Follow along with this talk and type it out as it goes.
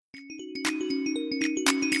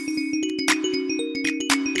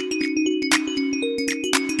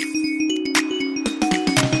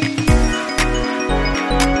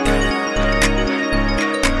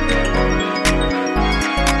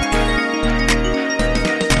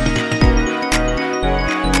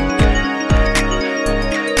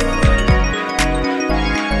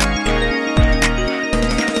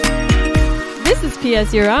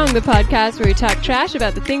P.S. You're Wrong, the podcast where we talk trash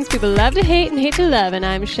about the things people love to hate and hate to love. And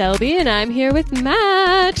I'm Shelby, and I'm here with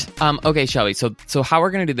Matt. Okay, Shelby. So how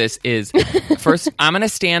we're gonna do this is first I'm gonna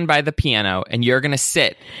stand by the piano, and you're gonna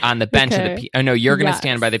sit on the bench of the piano. Oh no, you're gonna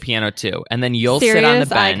stand by the piano too, and then you'll sit on the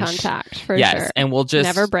bench. Eye contact for sure. And we'll just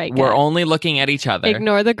never break. We're only looking at each other.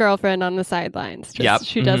 Ignore the girlfriend on the sidelines.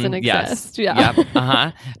 She doesn't exist. Yes.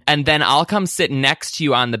 Yep. And then I'll come sit next to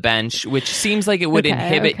you on the bench, which seems like it would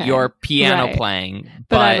inhibit your piano playing.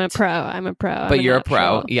 But I'm a pro. But you're a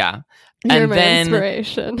pro. Yeah. You're my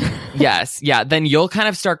inspiration. Yes. Yeah. Then you'll kind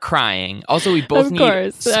of start crying. Also, we both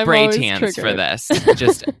need spray tans for this.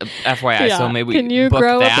 Just FYI. Yeah. So maybe can you book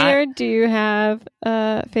grow that. a beard? Do you have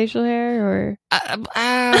facial hair or?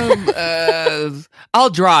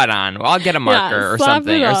 I'll draw it on. I'll get a marker or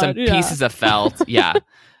something, or some pieces of felt. Yeah.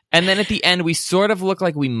 And then at the end, we sort of look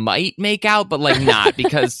like we might make out, but like not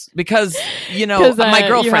because you know my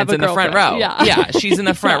girlfriend's in the front row. Yeah, she's in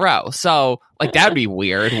the front row. So like that'd be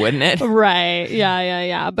weird, wouldn't it? Right.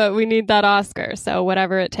 Yeah. But we need that Oscar, so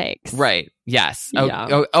whatever it takes. Right. Yes.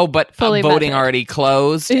 Yeah. But voting method. Already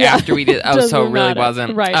closed after we did. Oh, so it really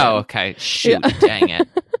wasn't. Right. Oh, okay. Shoot. Dang it.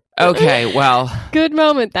 Okay, well. Good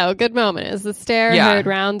moment, though. Good moment. As the stare heard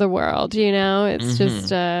round the world, you know? It's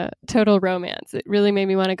just a total romance. It really made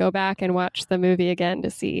me want to go back and watch the movie again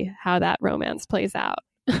to see how that romance plays out.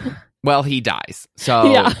 Well, he dies,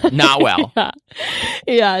 so not well.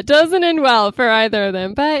 Yeah, it doesn't end well for either of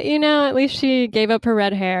them. But, you know, at least she gave up her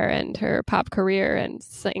red hair and her pop career and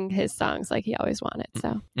sang his songs like he always wanted,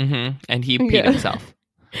 so. Mm-hmm. And he peed himself.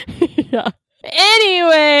 Yeah.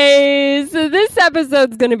 Anyways, so this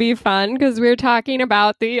episode's going to be fun because we're talking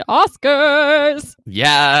about the Oscars.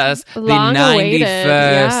 Yes, Long the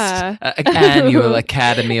 91st Annual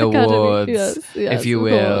Academy Awards, yes, if you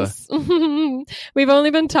will. We've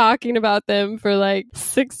only been talking about them for like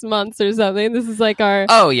 6 months or something. This is like our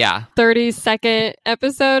 32nd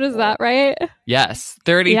episode. Is that right? Yes,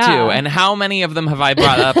 32. Yeah. And how many of them have I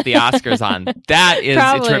brought up the Oscars on? That is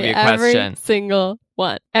probably a trivia question.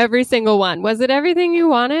 Every single one. Was it everything you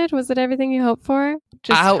wanted? Was it everything you hoped for?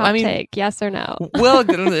 Just take, yes or no? We'll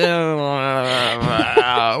get into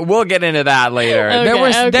that later.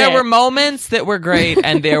 Okay, there were moments that were great,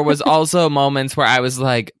 and there was also moments where I was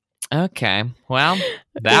like, okay, well,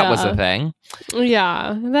 that was a thing.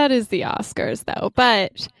 Yeah, that is the Oscars, though.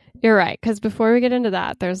 But you're right, because before we get into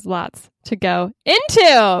that, there's lots to go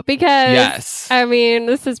into because, I mean,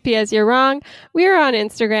 this is P.S. You're Wrong. We're on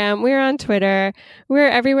Instagram. We're on Twitter. We're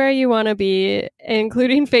everywhere you want to be,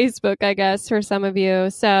 including Facebook, I guess, for some of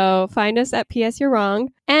you. So find us at P.S. You're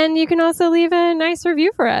Wrong. And you can also leave a nice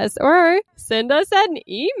review for us or send us an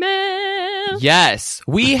email. Yes,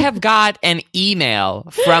 we have got an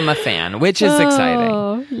email from a fan, which is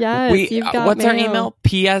exciting. Yes, you've got what's our email?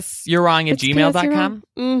 psyourwrong@gmail.com?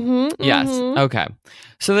 Mm-hmm. Yes, okay.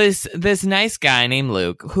 So this nice guy named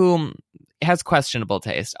Luke, who has questionable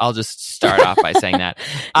taste. I'll just start off by saying that.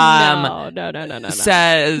 No.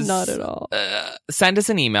 Says, not at all. Send us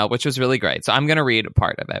an email, which was really great. So I'm going to read a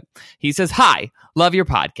part of it. He says, "Hi, love your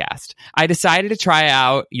podcast. I decided to try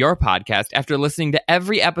out your podcast after listening to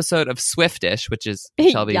every episode of Swiftish, which is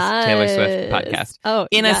Shelby's Taylor Swift podcast,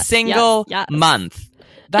 in a single month."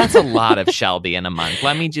 That's a lot of Shelby in a month.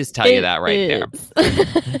 Let me just tell you that right there.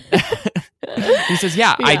 He says,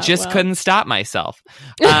 I just couldn't stop myself.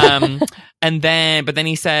 But then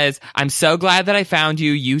he says, "I'm so glad that I found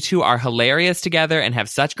you. You two are hilarious together and have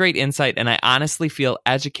such great insight. And I honestly feel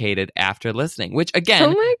educated after listening," which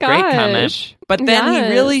again, great comment. But then he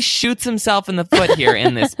really shoots himself in the foot here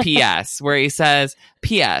in this PS where he says,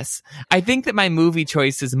 "P.S. I think that my movie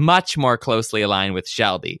choice is much more closely aligned with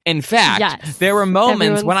Shelby. In fact, there were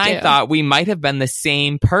moments when I thought we might have been the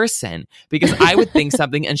same person because I would think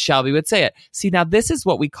something and Shelby would say it. See, now this is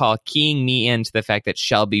what we call keying me into the fact that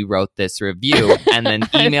Shelby wrote this review and then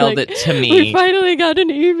emailed it to me. We finally got an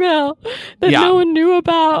email that no one knew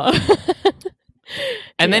about."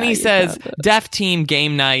 And then he says, "Def Team,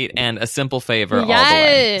 Game Night, and A Simple Favor all the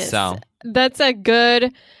way." So that's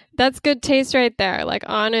good taste right there. Like,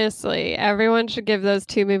 honestly, everyone should give those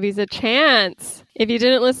two movies a chance. If you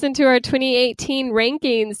didn't listen to our 2018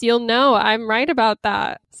 rankings, you'll know I'm right about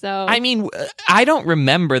that. So I mean, I don't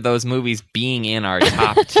remember those movies being in our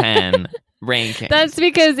top 10 rankings. That's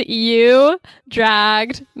because you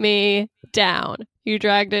dragged me down. You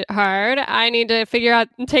dragged it hard. I need to figure out,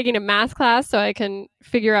 I'm taking a math class so I can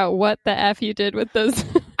figure out what the F you did with those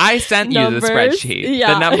I sent numbers. You the spreadsheet.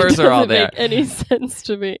 Yeah, the numbers are all there. It doesn't make any sense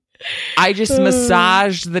to me. I just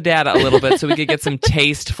massaged the data a little bit so we could get some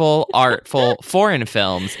tasteful, artful foreign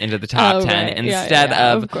films into the top 10 instead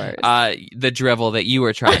of the drivel that you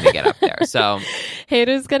were trying to get up there. So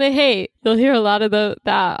haters gonna hate. You'll hear a lot of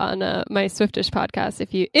that on my Swiftish podcast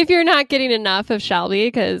if you're not getting enough of Shelby,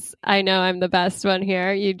 because I know I'm the best one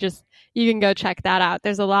here. You can go check that out.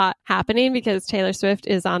 There's a lot happening because Taylor Swift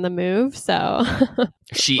is on the move. So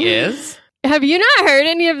she is. Have you not heard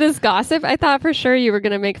any of this gossip? I thought for sure you were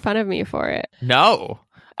going to make fun of me for it. No.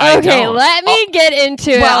 Okay, let me get into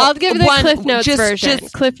it. I'll give the Cliff Notes version.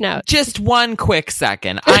 Cliff Notes. Just one quick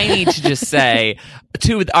second. I need to just say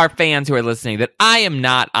to our fans who are listening that I am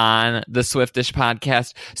not on the Swiftish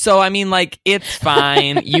podcast. So, I mean, like, it's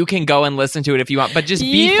fine. You can go and listen to it if you want, but just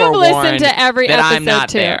be forewarned listened to every that episode I'm not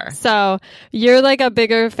too. there. So, you're like a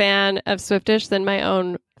bigger fan of Swiftish than my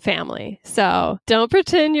own family. So don't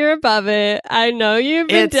pretend you're above it. I know you've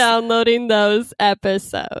been downloading those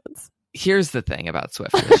episodes. Here's the thing about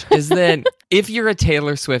Swiftish is that if you're a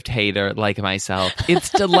Taylor Swift hater like myself, it's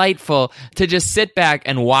delightful to just sit back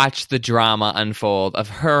and watch the drama unfold of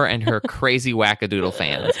her and her crazy wackadoodle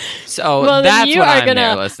fans. So that's what I'm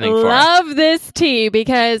there listening for. Love this tea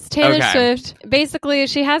because Taylor Swift, basically,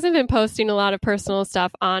 she hasn't been posting a lot of personal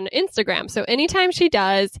stuff on Instagram. So anytime she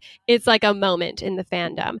does, it's like a moment in the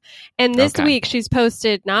fandom. And this week, she's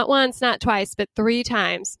posted not once, not twice, but 3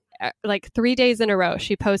 times. Like 3 days in a row,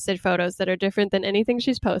 she posted photos that are different than anything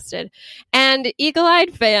she's posted. And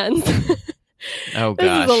eagle-eyed fans, oh gosh,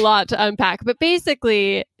 this is a lot to unpack. But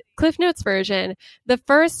basically, Cliff Notes version, the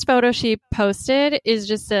first photo she posted is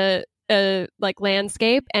just a like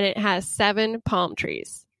landscape, and it has 7 palm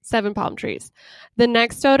trees. 7 palm trees. The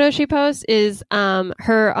next photo she posts is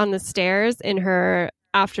her on the stairs in her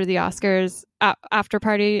after the Oscars after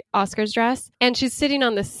party Oscars dress, and she's sitting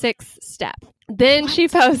on the 6th step. Then she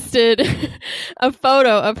posted a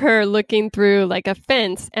photo of her looking through like a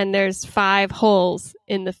fence, and there's 5 holes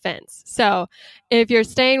in the fence. So if you're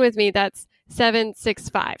staying with me, that's 7, 6,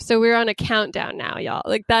 5. So we're on a countdown now, y'all.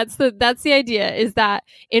 Like that's the idea, is that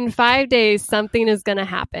in 5 days something is going to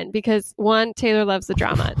happen because 1, Taylor loves the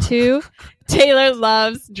drama. 2, Taylor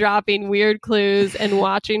loves dropping weird clues and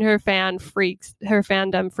watching her fandom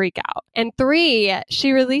freak out. And 3,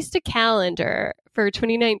 she released a calendar for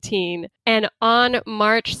 2019, and on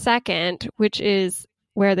March 2nd, which is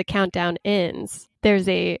where the countdown ends, there's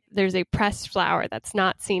a pressed flower that's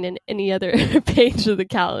not seen in any other page of the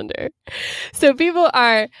calendar. So people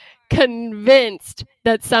are convinced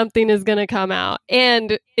that something is going to come out,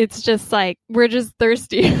 and it's just like we're just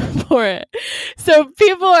thirsty for it. So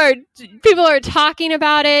people are talking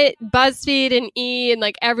about it. BuzzFeed and E and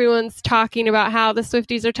like everyone's talking about how the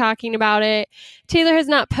Swifties are talking about it. Taylor has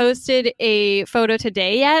not posted a photo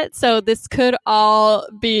today yet, so this could all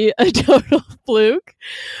be a total fluke,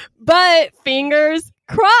 but fingers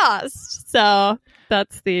crossed. So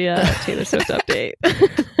that's the Taylor Swift update.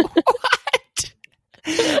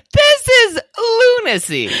 This is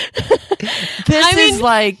lunacy. This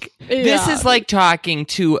is like talking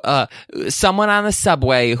to someone on the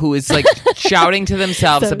subway who is like shouting to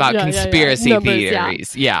themselves about conspiracy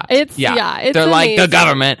theories. Yeah. It's They're amazing. like the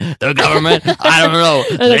government. I don't know.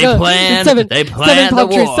 They planned the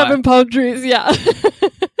war. 7 palm trees. Yeah.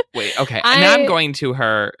 Wait. Okay. Now I'm going to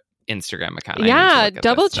her Instagram account. Yeah,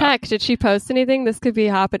 double check. Did she post anything? This could be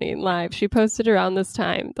happening live. She posted around this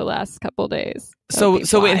time the last couple days. So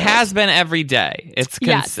it has been every day. It's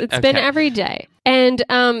been every day. And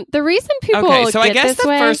the reason people I guess the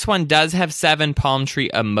first one does have 7 palm tree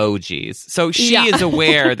emojis. So she is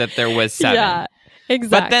aware that there was 7. Yeah,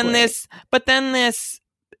 exactly. But then this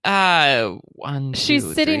 1, she's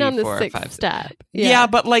 2, sitting 3, on the 4, 6th 5. step. Yeah,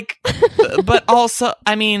 but like, but also,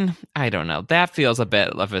 I mean, I don't know. That feels a bit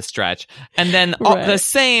of a stretch. And then the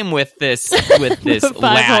same with this lattice.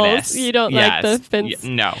 Holes. You don't like the fence?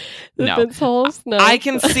 No. Fence holes? No. I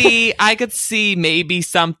could see maybe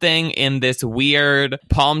something in this weird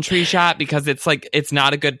palm tree shot because it's like it's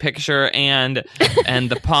not a good picture, and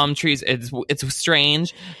the palm trees it's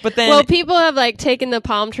strange. But then people have like taken the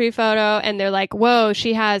palm tree photo and they're like, whoa,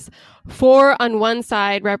 she has 4 on one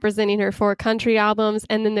side representing her 4 country albums,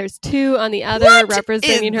 and then there's 2 on the other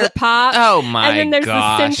representing her pop. Oh my gosh. And then there's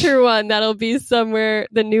the center one that'll be somewhere,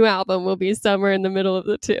 the new album will be somewhere in the middle of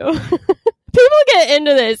the 2. People get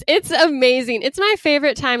into this. It's amazing. It's my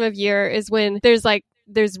favorite time of year is when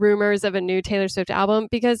there's rumors of a new Taylor Swift album,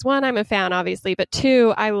 because 1, I'm a fan, obviously, but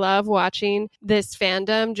 2, I love watching this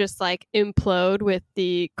fandom just like implode with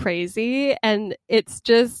the crazy, and it's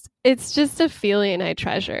just it's just a feeling I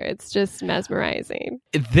treasure. It's just mesmerizing.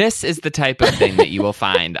 This is the type of thing that you will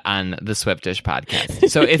find on the Swiftish podcast.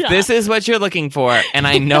 So if this is what you're looking for, and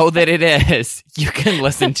I know that it is, you can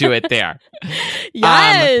listen to it there.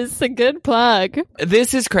 Yes, a good plug.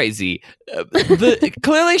 This is crazy.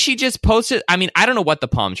 Clearly she just posted, I mean, I don't know what the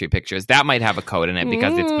palm tree picture is. That might have a code in it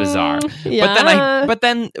because it's bizarre. Yeah. But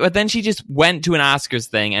then she just went to an Oscars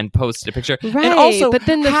thing and posted a picture. Right, and also, but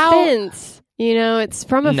then the fence. You know, it's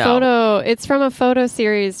from a photo. It's from a photo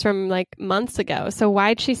series from like months ago. So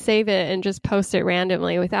why'd she save it and just post it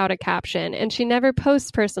randomly without a caption? And she never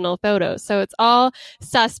posts personal photos. So it's all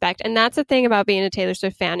suspect. And that's the thing about being a Taylor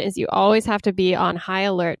Swift fan is you always have to be on high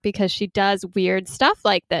alert because she does weird stuff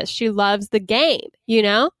like this. She loves the game, you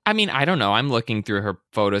know? I mean, I don't know. I'm looking through her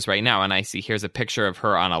photos right now and I see here's a picture of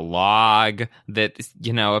her on a log that,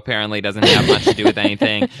 you know, apparently doesn't have much to do with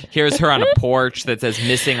anything. Here's her on a porch that says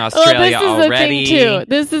missing Australia already.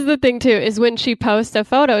 This is the thing too, is when she posts a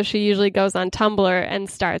photo, she usually goes on Tumblr and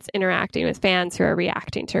starts interacting with fans who are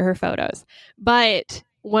reacting to her photos. But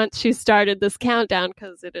once she started this countdown,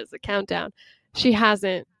 because it is a countdown,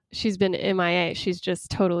 she's been MIA. She's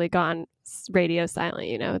just totally gone radio silent,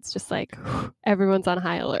 you know? It's just like, everyone's on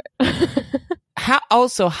high alert.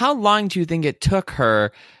 How long do you think it took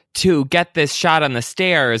her to get this shot on the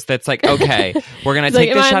stairs that's like, okay, we're going to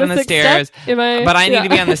take this shot on the stairs, but I need to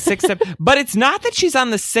be on the 6th step. But it's not that she's on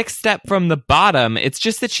the 6th step from the bottom. It's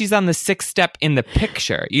just that she's on the 6th step in the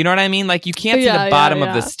picture. You know what I mean? Like, you can't see the bottom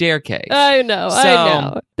of the staircase. I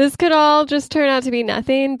know. This could all just turn out to be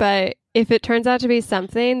nothing, but if it turns out to be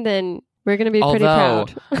something, then we're going to be pretty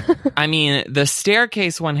proud. I mean, the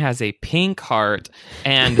staircase one has a pink heart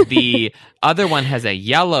and the other one has a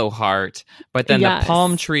yellow heart, but then the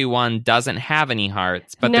palm tree one doesn't have any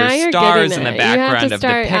hearts, but there's stars in the background of the picture.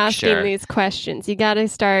 You have to start asking these questions. You got to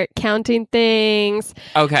start counting things.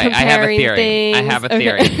 Okay, I have a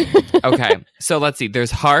theory. Okay, so let's see.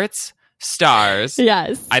 There's hearts, stars.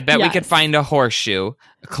 Yes. I bet we could find a horseshoe,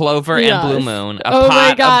 Clover and Blue Moon, a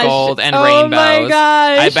pot of gold and rainbows. Oh my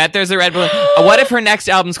gosh. I bet there's a red balloon. What if her next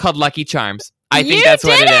album's called Lucky Charms? I think that's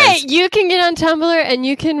what it is. You can get on Tumblr and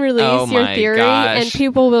you can release your theory and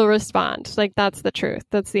people will respond. Like, that's the truth.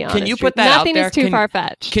 That's the honest Can you truth. put that Nothing out there? is too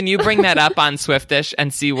far-fetched. Can you bring that up on Swiftish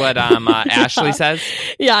and see what Ashley says?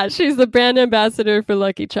 Yeah, she's the brand ambassador for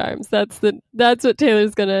Lucky Charms. That's what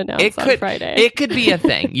Taylor's going to announce on Friday. It could be a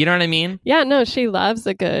thing. You know what I mean? Yeah, no, she loves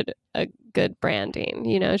a good branding.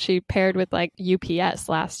 You know, she paired with like UPS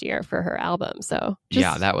last year for her album. So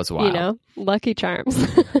that was wild. You know, Lucky Charms.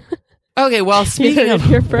 Okay, well, speaking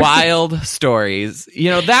of wild stories, you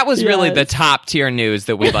know, that was really the top tier news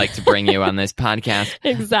that we'd like to bring you on this podcast.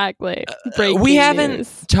 Exactly. We haven't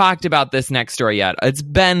talked about this next story yet. It's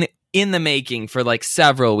been in the making for like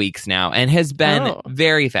several weeks now and has been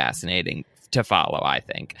very fascinating to follow, I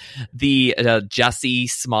think. The Jussie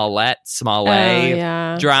Smollett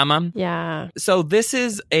drama. Yeah. So this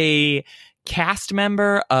is a cast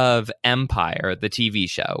member of Empire, the TV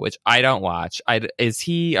show, which I don't watch. Is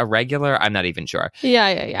he a regular? I'm not even sure.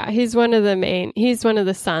 Yeah. He's one of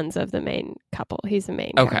the sons of the main couple. He's a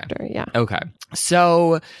main character. Yeah. Okay.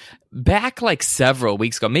 So back like several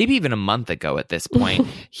weeks ago, maybe even a month ago at this point,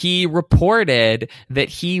 he reported that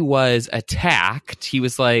he was attacked. He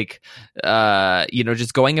was like,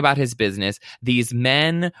 just going about his business. These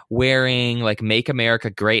men wearing like Make America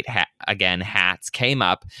Great Again hats came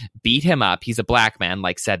up, beat him up. He's a black man,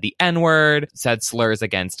 like said the N-word, said slurs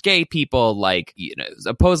against gay people, like, you know,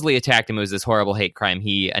 supposedly attacked him. It was this horrible hate crime.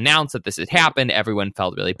 He announced that this had happened. Everyone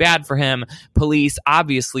felt really bad for him. Police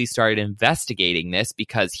obviously started investigating this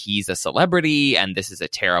because he's a celebrity and this is a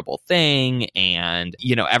terrible thing. And,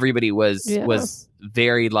 you know, everybody was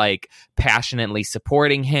very like passionately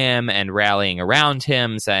supporting him and rallying around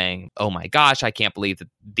him, saying, oh my gosh, I can't believe that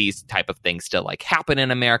these type of things still like happen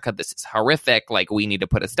in America. This is horrific. Like, we need to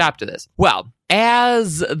put a stop to this. Well,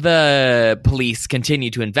 as the police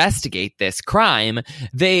continue to investigate this crime,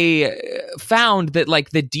 they found that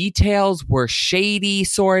like the details were shady,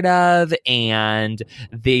 sort of, and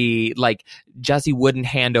Jussie wouldn't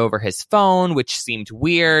hand over his phone, which seemed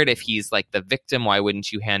weird. If he's like the victim, why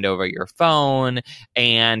wouldn't you hand over your phone?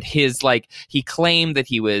 And his he claimed that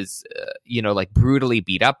he was, brutally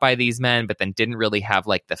beat up by these men, but then didn't really have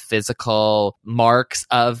like the physical marks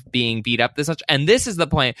of being beat up this much. And this is the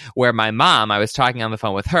point where my mom, I was talking on the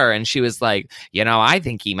phone with her and she was like, I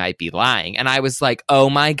think he might be lying. And I was like, oh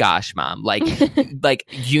my gosh, Mom, like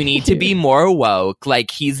you need to be more woke.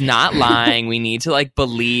 Like, he's not lying. We need to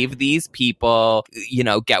believe these people,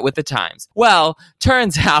 get with the times. Well,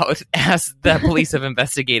 turns out as the police have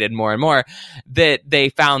investigated more and more, that they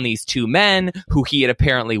found these two men who he had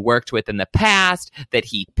apparently worked with in the past, that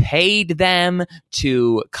he paid them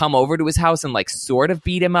to come over to his house and like sort of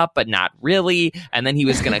beat him up, but not really. And then he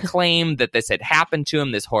was going to claim that this had happened to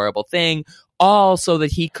him, this horrible thing, all so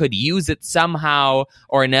that he could use it somehow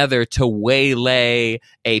or another to waylay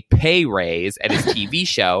a pay raise at his TV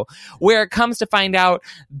show, where it comes to find out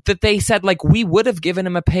that they said, like, we would have given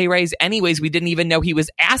him a pay raise anyways. We didn't even know he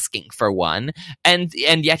was asking for one. And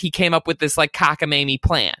yet he came up with this, like, cockamamie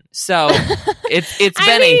plan. So it's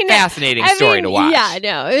been a fascinating story to watch. Yeah,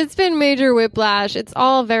 no, it's been major whiplash. It's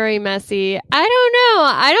all very messy.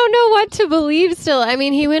 I don't know what to believe still. I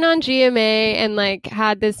mean, he went on GMA and, like,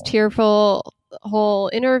 had this tearful whole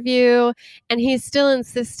interview, and he's still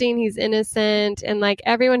insisting he's innocent, and like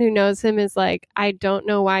everyone who knows him is like, I don't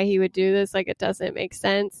know why he would do this, like it doesn't make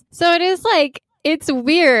sense. So it is like, it's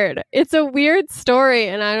weird. It's a weird story,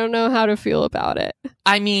 and I don't know how to feel about it.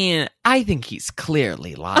 I mean, I think he's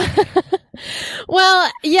clearly lying.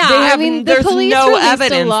 Well, yeah, there's no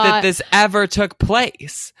evidence that this ever took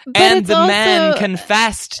place. But and the men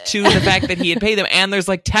confessed to the fact that he had paid them, and there's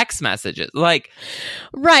like text messages. Like,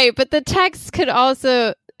 right, but the text could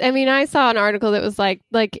also, I mean, I saw an article that was like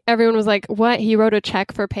everyone was like, what? He wrote a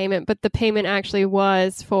check for payment, but the payment actually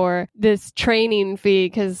was for this training fee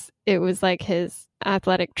because it was like his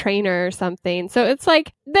athletic trainer or something. So it's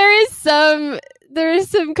like there is some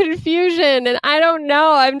confusion, and I don't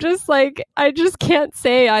know. I'm just like, I just can't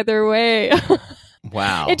say either way.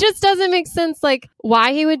 Wow. It just doesn't make sense, like,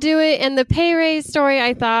 why he would do it. And the pay raise story,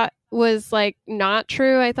 I thought was like not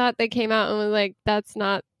true. I thought they came out and was like, that's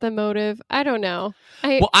not the motive. I don't know.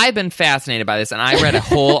 Well, I've been fascinated by this, and I read a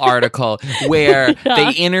whole article where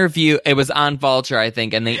they interview, it was on Vulture, I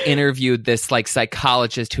think, and they interviewed this like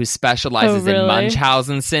psychologist who specializes in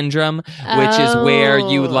Munchausen syndrome, which is where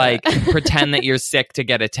you like pretend that you're sick to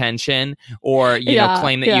get attention, or you know,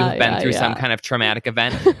 claim that you've been through some kind of traumatic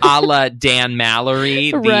event, a la Dan Mallory,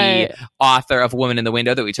 the author of Woman in the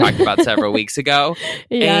Window that we talked about several weeks ago.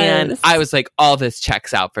 And I was like, all this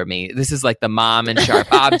checks out for me. This is like the mom in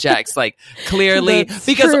Sharp Objects, like clearly. That's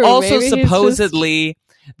because true. also Maybe supposedly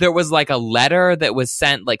there was like a letter that was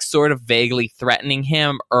sent like sort of vaguely threatening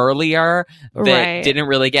him earlier that didn't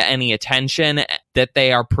really get any attention, that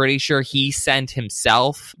they are pretty sure he sent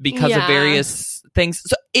himself because of various things.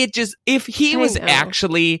 So it just, if he was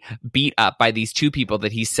actually beat up by these two people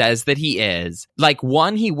that he says that he is, like,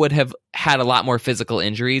 one, he would have had a lot more physical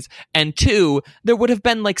injuries, and two, there would have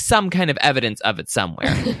been like some kind of evidence of it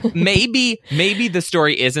somewhere. maybe the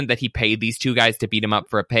story isn't that he paid these two guys to beat him up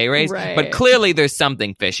for a pay raise, but clearly there's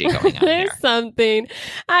something fishy going on. There's something.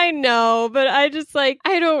 I know, but I just like,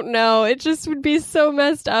 I don't know. It just would be so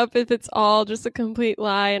messed up if it's all just a complete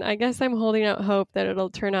lie. And I guess I'm holding out hope that it'll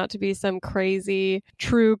turn out to be some crazy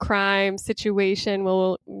true crime situation.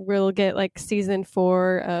 We'll get like season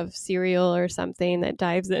 4 of Serial or something that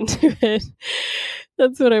dives into it.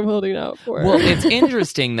 That's what I'm holding out for. Well, it's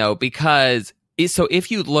interesting though, because so if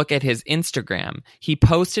you look at his Instagram, he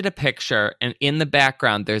posted a picture, and in the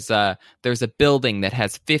background there's a building that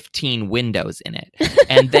has 15 windows in it.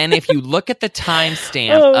 And then if you look at the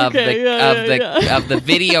timestamp of the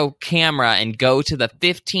video camera and go to the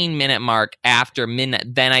 15-minute mark after midnight,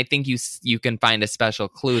 then I think you can find a special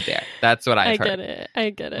clue there. That's what I've heard. I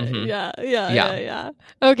get it. Mm-hmm. Yeah.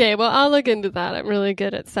 Okay, well, I'll look into that. I'm really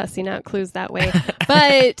good at sussing out clues that way.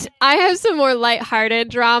 But I have some more lighthearted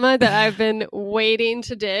drama that I've been waiting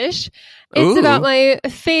to dish. It's about my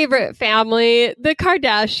favorite family, the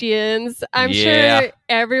Kardashians. I'm sure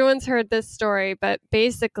everyone's heard this story, but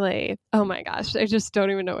basically, oh my gosh, I just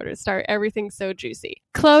don't even know where to start. Everything's so juicy.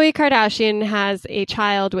 Khloe Kardashian has a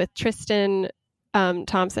child with Tristan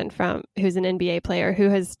Thompson, who's an NBA player who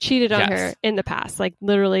has cheated on her in the past, like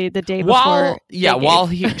literally the day before. While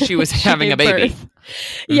she was having a baby. Birth.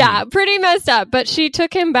 Yeah, pretty messed up. But she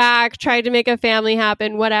took him back, tried to make a family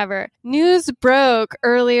happen, whatever. News broke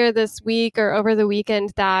earlier this week or over the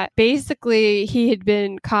weekend that basically he had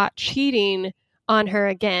been caught cheating on her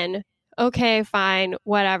again. Okay, fine,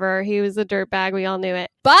 whatever. He was a dirtbag. We all knew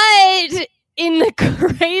it. But in the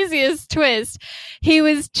craziest twist, he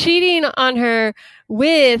was cheating on her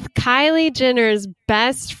with Kylie Jenner's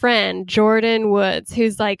best friend, Jordan Woods,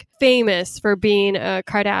 who's like famous for being a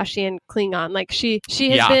Kardashian Klingon. Like she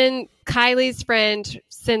has been Kylie's friend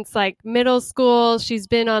since like middle school. She's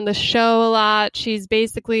been on the show a lot. She's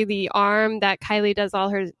basically the arm that Kylie does all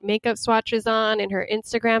her makeup swatches on in her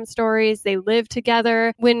Instagram stories. They live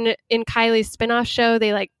together. When in Kylie's spinoff show,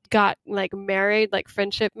 they like got like married, like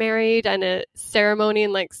friendship married, and a ceremony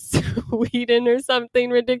in like Sweden or something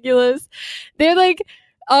ridiculous. They're like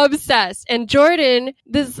obsessed. And Jordan,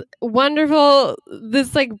 this wonderful,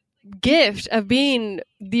 this like gift of being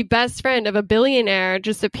the best friend of a billionaire,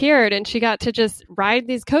 just appeared, and she got to just ride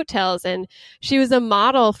these coattails. And she was a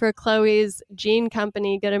model for Khloe's jean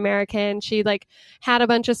company, Good American. She like had a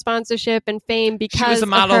bunch of sponsorship and fame because she was a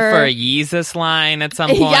model for a Yeezus line at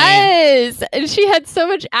some point. Yes, and she had so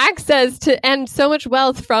much access to and so much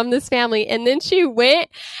wealth from this family. And then she went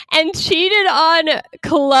and cheated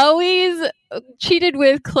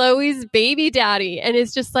with Khloe's baby daddy, and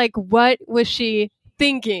it's just like, what was she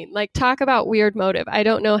thinking? Like, talk about weird motive. I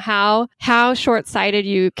don't know how short-sighted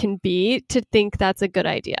you can be to think that's a good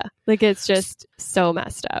idea. Like, it's just so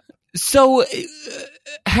messed up. So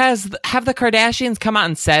have the Kardashians come out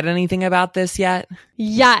and said anything about this yet?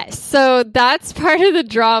 Yes. So that's part of the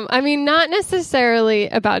drama. I mean, not necessarily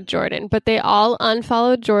about Jordan, but they all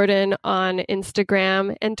unfollowed Jordan on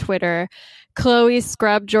Instagram and Twitter. Khloe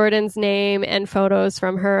scrubbed Jordan's name and photos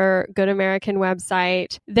from her Good American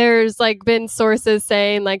website. There's like been sources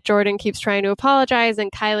saying like Jordan keeps trying to apologize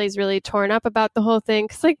and Kylie's really torn up about the whole thing.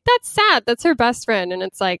 Cause like, that's sad. That's her best friend. And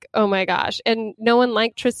it's like, oh my gosh. And no one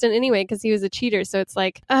liked Tristan anyway, cause he was a cheater. So it's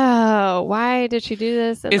like, oh, why did she do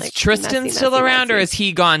this? And is like, Tristan still around or is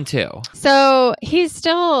he gone too? So he's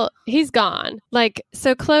gone. Like,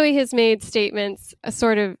 so Khloe has made statements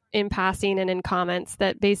sort of in passing and in comments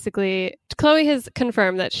that basically Khloe has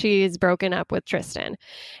confirmed that she's broken up with Tristan,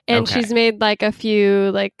 and she's made like a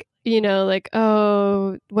few like, you know, like,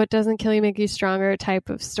 oh, what doesn't kill you make you stronger type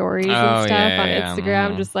of stories and stuff on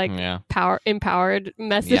Instagram, just like empowered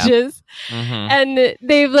messages. And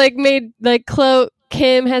they've like made like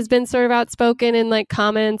Kim has been sort of outspoken in like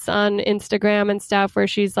comments on Instagram and stuff where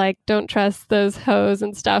she's like, don't trust those hoes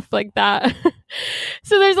and stuff like that.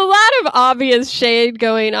 So there's a lot of obvious shade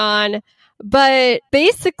going on, but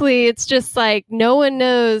basically it's just like no one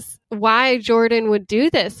knows why Jordan would do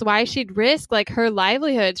this, why she'd risk like her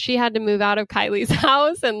livelihood. She had to move out of Kylie's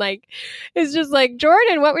house, and like it's just like,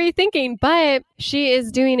 Jordan, what were you thinking? But she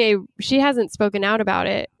hasn't spoken out about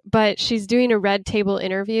it, but she's doing a Red Table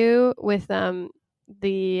interview with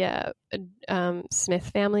the Smith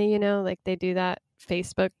family, you know, like they do that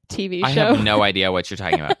Facebook TV show. I have no idea what you're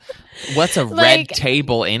talking about. What's a Red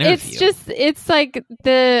Table interview? It's like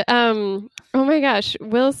the oh my gosh,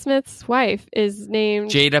 Will Smith's wife is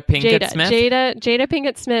named Jada Pinkett Smith. Jada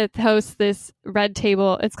Pinkett Smith hosts this Red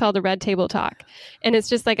Table. It's called a Red Table Talk, and it's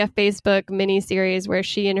just like a Facebook mini series where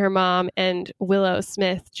she and her mom and Willow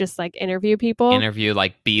Smith just like interview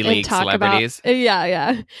like B-League celebrities.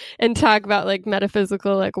 And talk about like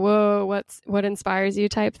metaphysical, like, whoa, what inspires you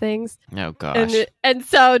type things. Oh gosh. And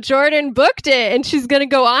so Jordan booked it, and she's going to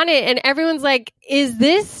go on it. And everyone's like, is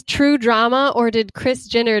this true drama, or did Kris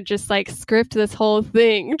Jenner just like script this whole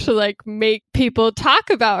thing to like make people talk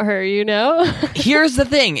about her, you know? Here's the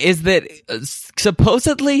thing is that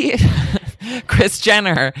supposedly Kris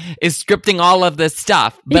Jenner is scripting all of this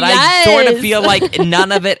stuff, but I sort of feel like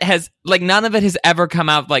none of it has ever come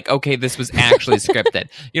out like, okay, this was actually scripted.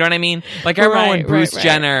 You know what I mean? Like I remember when Bruce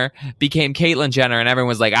Jenner became Caitlyn Jenner, and everyone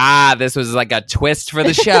was like, this was like a twist for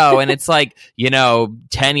the show. And it's like, you know,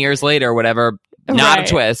 10 years later or whatever, not a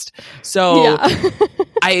twist. So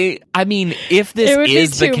I mean, if this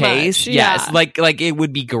is the case, yes, like it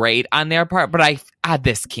would be great on their part, but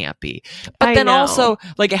this can't be. But then also,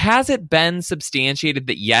 like, has it been substantiated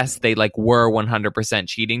that yes, they like were 100%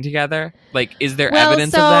 cheating together? Like, is there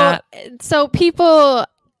evidence of that?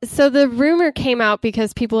 So the rumor came out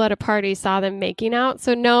because people at a party saw them making out.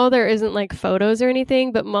 So no, there isn't like photos or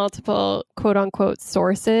anything, but multiple quote unquote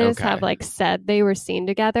sources have like said they were seen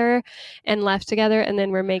together and left together and then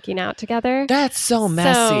were making out together. That's so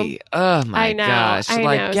messy. Oh my gosh.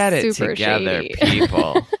 Like, get it together,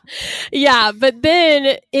 people. Yeah, but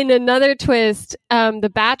then in another twist,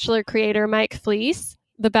 the Bachelor creator Mike Fleece,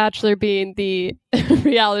 The Bachelor being the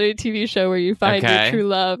reality TV show where you find your true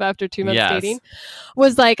love after 2 months dating,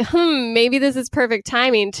 was like, maybe this is perfect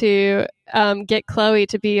timing to get Khloe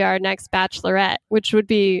to be our next Bachelorette, which would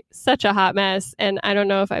be such a hot mess. And I don't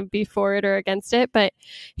know if I'd be for it or against it, but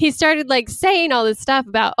he started like saying all this stuff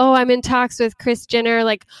about, I'm in talks with Kris Jenner.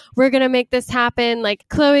 Like, we're going to make this happen. Like,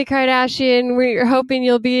 Khloe Kardashian, we're hoping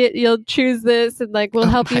you'll choose this, and like, we'll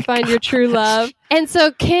help you find your true love. And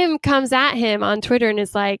so Kim comes at him on Twitter and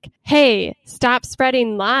is like, hey, stop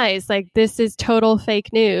spreading lies. Like, this is total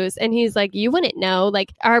fake news. And he's like, you wouldn't know.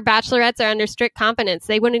 Like, our bachelorettes are under strict confidence.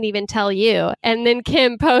 They wouldn't even tell you. And then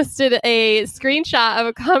Kim posted a screenshot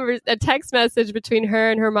of a text message between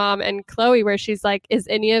her and her mom and Khloe where she's like, is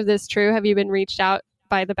any of this true? Have you been reached out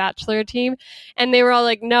by the Bachelor team. And they were all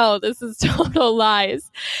like, no, this is total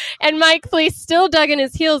lies. And Mike Fleece still dug in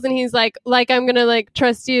his heels, and he's like, I'm going to like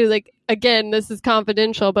trust you. Like, again, this is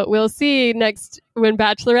confidential, but we'll see next when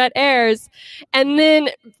Bachelorette airs. And then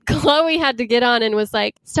Chloe had to get on and was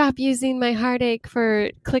like, stop using my heartache for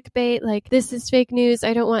clickbait. Like, this is fake news.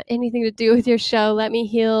 I don't want anything to do with your show. Let me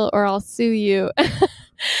heal or I'll sue you.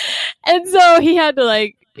 And so he had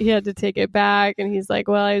to take it back. And he's like,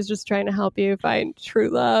 well, I was just trying to help you find true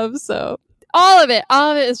love. So all of it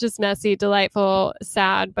is just messy, delightful,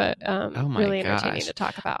 sad, but really entertaining to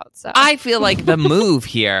talk about. So I feel like the move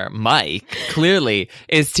here, Mike, clearly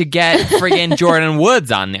is to get friggin' Jordan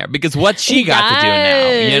Woods on there, because what's she got to do now,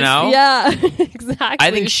 you know? Yeah, exactly.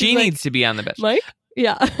 I think she needs to be on The Bachelor. Mike?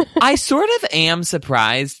 Yeah. I sort of am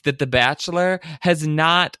surprised that The Bachelor has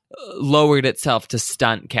not lowered itself to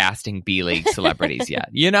stunt casting B-League celebrities yet.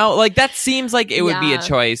 You know, like that seems like it would be a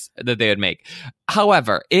choice that they would make.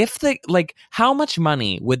 However, how much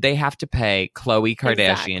money would they have to pay Khloe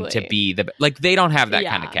Kardashian to be they don't have that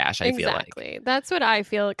kind of cash, I feel like. That's what I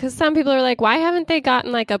feel. Because some people are like, why haven't they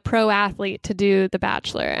gotten like a pro athlete to do The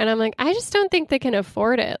Bachelor? And I'm like, I just don't think they can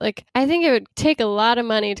afford it. Like, I think it would take a lot of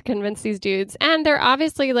money to convince these dudes. And they're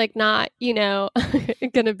obviously like not,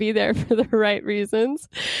 going to be there for the right reasons.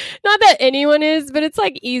 Not that anyone is, but it's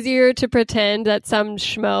like easier to pretend that some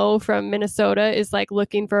schmo from Minnesota is like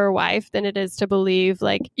looking for a wife than it is to believe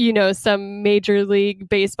like, some major league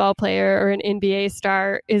baseball player or an NBA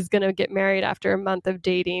star is going to get married after a month of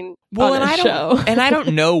dating on a show. And I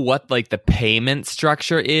don't know what like the payment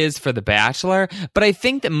structure is for The Bachelor, but I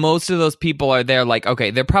think that most of those people are there like, okay,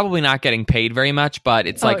 they're probably not getting paid very much, but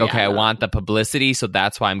it's like, I want the publicity, so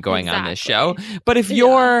that's why I'm going on this show. But if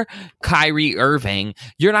you're Kyrie Irving,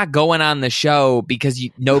 you're not going on the show because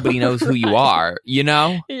nobody knows who you are, you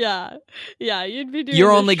know? Yeah, you'd be doing.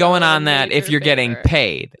 You're only going on that if you're getting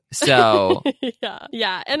paid. So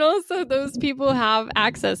yeah, and also those people have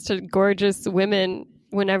access to gorgeous women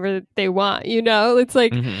whenever they want, it's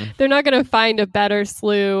like they're not going to find a better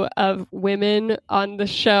slew of women on the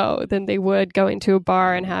show than they would going to a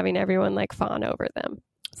bar and having everyone like fawn over them.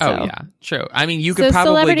 So. Oh yeah, true. I mean, you could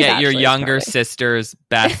probably get your younger sister's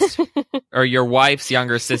best or your wife's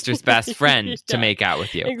younger sister's best friend to make out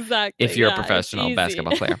with you. Exactly. If you're a professional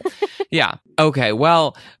basketball player. Yeah. Okay.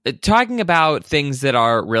 Well, talking about things that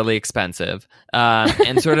are really expensive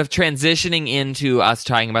and sort of transitioning into us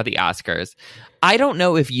talking about the Oscars. I don't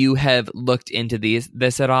know if you have looked into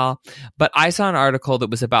this at all, but I saw an article that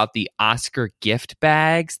was about the Oscar gift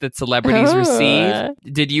bags that celebrities receive.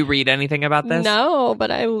 Did you read anything about this? No, but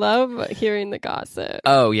I love hearing the gossip.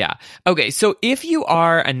 Oh, yeah. Okay, so if you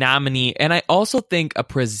are a nominee, and I also think a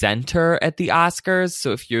presenter at the Oscars,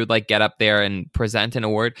 so if you like get up there and present an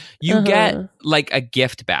award, you get like a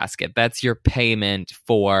gift basket. That's your payment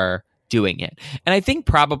for doing it. And I think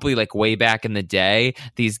probably like way back in the day,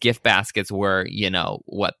 these gift baskets were,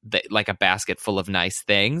 like a basket full of nice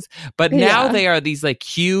things. But now they are these like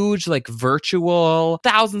huge, like virtual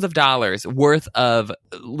thousands of dollars worth of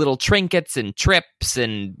little trinkets and trips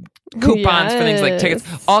and coupons for things like tickets,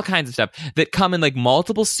 all kinds of stuff that come in like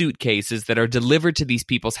multiple suitcases that are delivered to these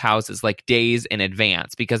people's houses like days in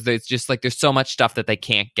advance, because there's just like there's so much stuff that they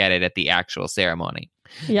can't get it at the actual ceremony.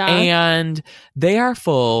 Yeah. And they are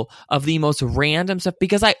full of the most random stuff,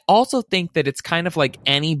 because I also think that it's kind of like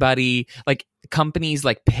anybody, like companies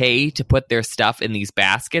like pay to put their stuff in these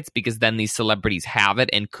baskets because then these celebrities have it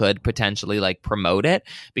and could potentially like promote it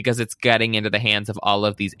because it's getting into the hands of all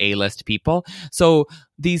of these A-list people. So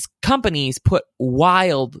these companies put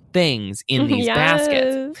wild things in these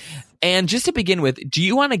baskets. And just to begin with, do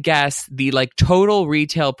you want to guess the like total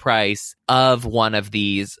retail price of one of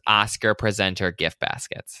these Oscar presenter gift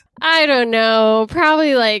baskets? I don't know.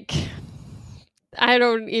 Probably like, I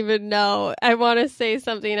don't even know. I want to say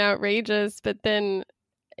something outrageous, but then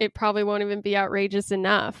it probably won't even be outrageous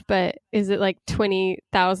enough. But is it like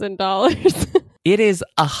 $20,000? It is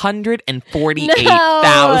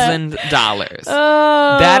 $148,000.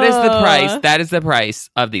 Oh. That is the price. That is the price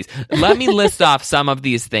of these. Let me list off some of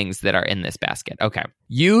these things that are in this basket. Okay.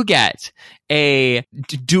 You get a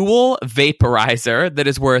dual vaporizer that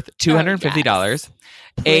is worth $250. Yes.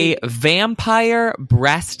 A vampire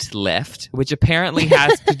breast lift, which apparently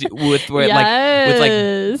has to do with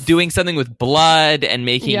like doing something with blood and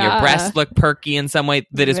making your breast look perky in some way,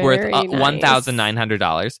 that is worth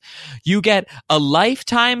 $1,900. You get a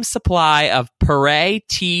lifetime supply of Puree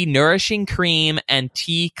tea nourishing cream and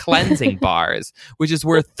tea cleansing bars, which is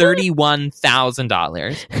worth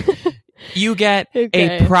 $31,000. You get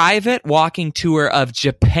a private walking tour of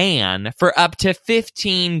Japan for up to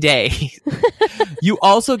 15 days. You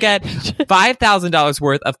also get $5,000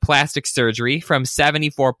 worth of plastic surgery from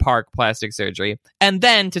 74 Park Plastic Surgery. And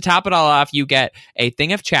then to top it all off, you get a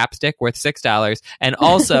thing of chapstick worth $6 and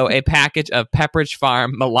also a package of Pepperidge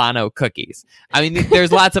Farm Milano cookies. I mean,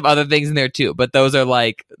 there's lots of other things in there too, but those are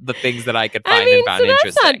like the things that I could find and found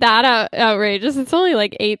interesting. That's not that outrageous. It's only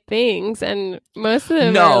like 8 things, and most of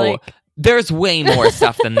them are like... There's way more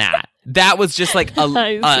stuff than that. That was just like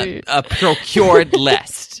a procured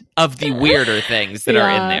list of the weirder things that are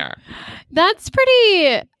in there. That's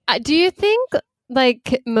pretty... do you think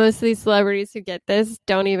like most of these celebrities who get this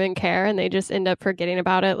don't even care and they just end up forgetting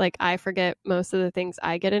about it? Like I forget most of the things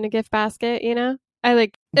I get in a gift basket, you know?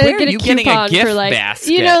 I get a coupon for like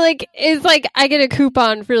basket? You know, like it's like I get a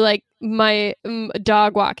coupon for like my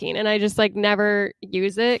dog walking and I just like never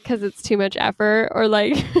use it because it's too much effort, or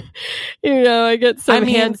like you know, I get some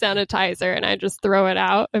hand sanitizer and I just throw it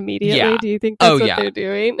out immediately. Yeah. Do you think that's what they're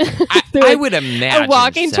doing? I would imagine a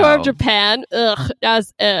walking tour of Japan.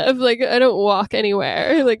 As if like I don't walk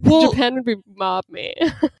anywhere. Like Japan would be mob me.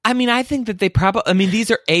 I mean, I think that they probably. I mean,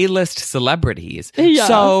 these are A-list celebrities,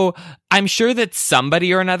 so I'm sure that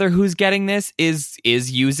somebody or another who's getting this is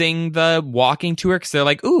using the walking tour because they're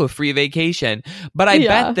like, ooh, a free vacation. But I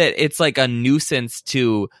bet that it's like a nuisance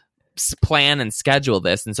to plan and schedule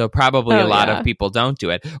this, and so probably a lot of people don't do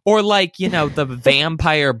it. Or like, you know, the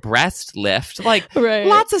vampire breast lift, like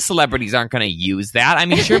lots of celebrities aren't going to use that. I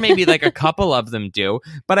mean, sure, maybe like a couple of them do,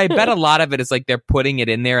 but I bet a lot of it is like they're putting it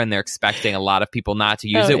in there and they're expecting a lot of people not to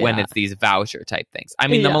use it when it's these voucher type things. I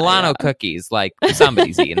mean, the Milano cookies, like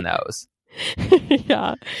somebody's eating those.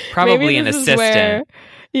 Probably an assistant.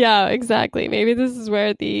 Yeah, exactly. Maybe this is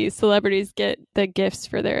where the celebrities get the gifts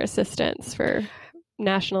for their assistants for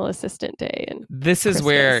National Assistant Day. And this is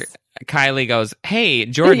where Kylie goes, hey,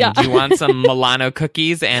 Jordan, do you want some Milano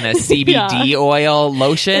cookies and a CBD oil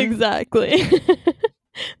lotion? Exactly.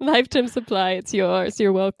 Lifetime supply. It's yours.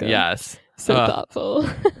 You're welcome. Yes. So thoughtful.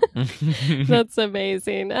 That's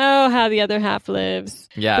amazing. Oh, how the other half lives.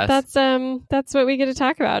 Yes. But that's what we get to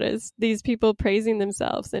talk about, is these people praising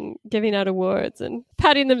themselves and giving out awards and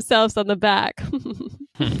patting themselves on the back.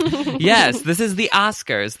 Yes, this is the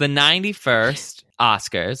Oscars, the 91st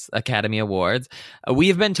Oscars, Academy Awards. We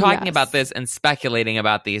have been talking about this and speculating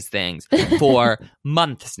about these things for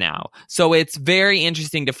months now. So it's very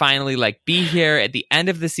interesting to finally like be here at the end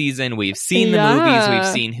of the season. We've seen the movies. We've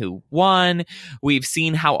seen who won. We've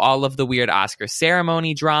seen how all of the weird Oscar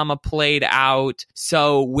ceremony drama played out.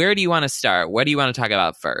 So where do you want to start? What do you want to talk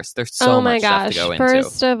about first? There's so much stuff to go into.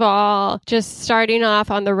 First of all, just starting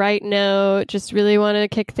off on the right note, just really want to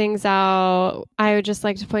kick things out. I would just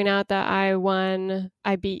like to point out that I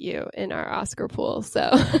beat you in our Oscar pool.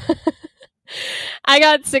 So I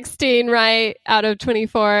got 16 right out of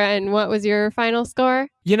 24. And what was your final score?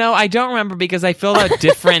 You know, I don't remember because I filled out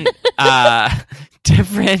different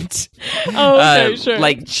sure.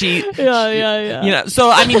 Like cheat. Yeah. You know, so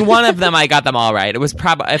I mean, one of them I got them all right. It was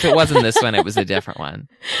probably, if it wasn't this one, it was a different one.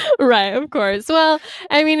 Right, of course. Well,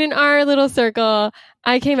 I mean, in our little circle,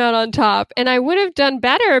 I came out on top, and I would have done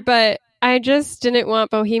better, but I just didn't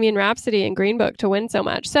want Bohemian Rhapsody and Green Book to win so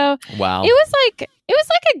much. So wow. It was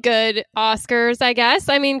like a good Oscars, I guess.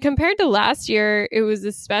 I mean, compared to last year, it was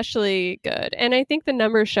especially good. And I think the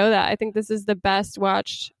numbers show that. I think this is the best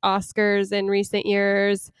watched Oscars in recent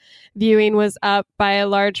years. Viewing was up by a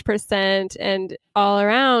large percent, and all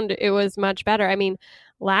around it was much better. I mean,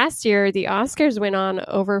 last year, the Oscars went on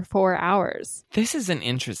over 4 hours. This is an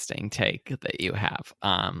interesting take that you have.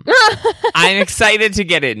 I'm excited to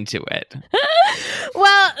get into it.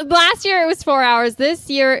 Well, last year it was 4 hours. This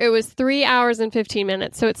year it was 3 hours and 15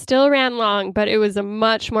 minutes. So it still ran long, but it was a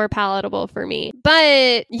much more palatable for me.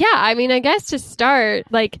 But yeah, I mean, I guess to start,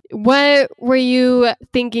 like, what were you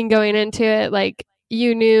thinking going into it? Like,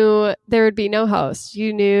 you knew there would be no host.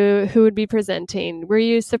 You knew who would be presenting. Were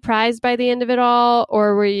you surprised by the end of it all,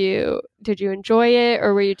 or did you enjoy it,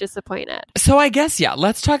 or were you disappointed? So I guess,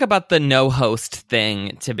 let's talk about the no host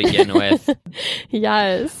thing to begin with.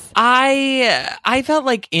 Yes. I felt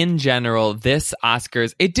like in general, this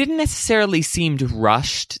Oscars, it didn't necessarily seem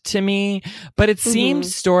rushed to me, but it seemed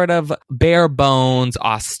sort of bare bones,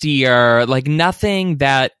 austere, like nothing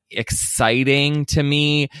that exciting to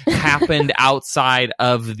me happened outside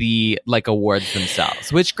of the like awards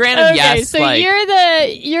themselves, which granted, yes, so like,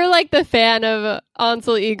 you're like the fan of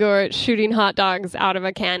Ansel Elgort shooting hot dogs out of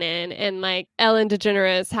a cannon and like Ellen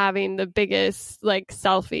DeGeneres having the biggest like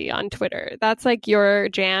selfie on Twitter. That's like your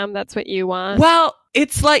jam. That's what you want. Well,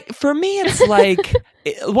 it's like, for me, it's like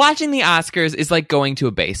watching the Oscars is like going to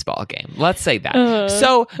a baseball game. Let's say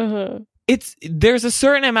that. There's a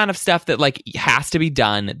certain amount of stuff that like has to be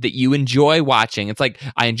done that you enjoy watching. It's like,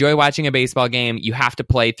 I enjoy watching a baseball game. You have to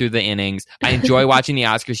play through the innings. I enjoy watching the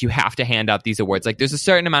Oscars. You have to hand out these awards. Like, there's a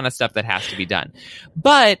certain amount of stuff that has to be done.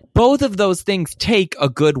 But both of those things take a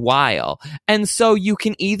good while. And so you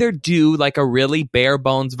can either do like a really bare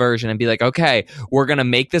bones version and be like, okay, we're going to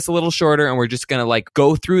make this a little shorter and we're just going to like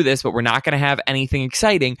go through this, but we're not going to have anything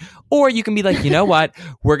exciting. Or you can be like, you know what?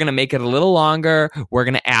 We're going to make it a little longer. We're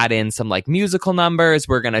going to add in some like musical numbers.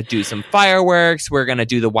 We're going to do some fireworks. We're going to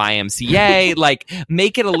do the YMCA, like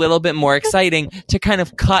make it a little bit more exciting to kind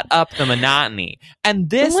of cut up the monotony.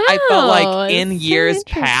 And this, I felt like in years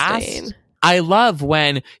past, I love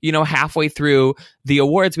when, you know, halfway through the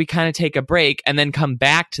awards, we kind of take a break and then come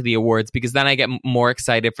back to the awards because then I get more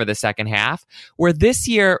excited for the second half. Where this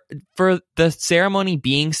year, for the ceremony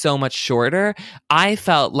being so much shorter, I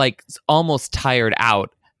felt like almost tired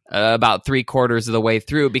out about 3/4 of the way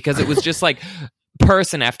through because it was just like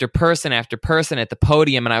person after person after person at the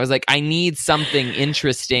podium, and I was like, I need something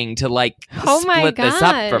interesting to like split this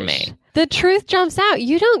up for me. The truth jumps out.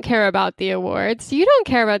 You don't care about the awards. You don't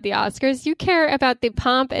care about the Oscars. You care about the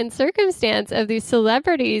pomp and circumstance of these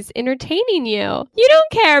celebrities entertaining you. You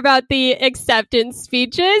don't care about the acceptance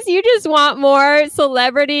speeches. You just want more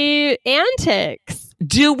celebrity antics.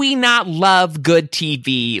 Do we not love good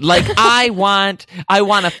TV? Like, I want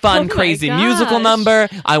a fun, crazy musical number.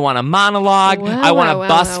 I want a monologue. I want a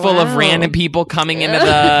bus full of random people coming into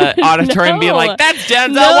the auditorium being like, that's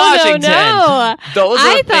Denzel Washington. No. Those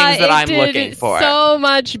are the things that I'm looking for. So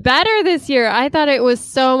much better this year. I thought it was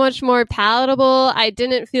so much more palatable. I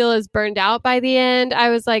didn't feel as burned out by the end. I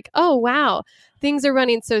was like, oh, wow. Things are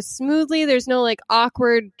running so smoothly. There's no like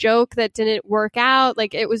awkward joke that didn't work out.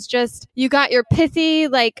 Like, it was just, you got your pithy,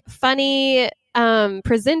 like funny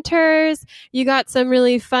presenters. You got some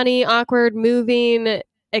really funny, awkward, moving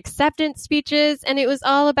acceptance speeches, and it was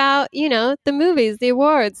all about, you know, the movies, the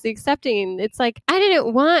awards, the accepting. It's like, I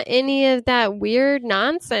didn't want any of that weird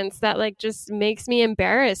nonsense that like just makes me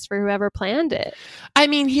embarrassed for whoever planned it. I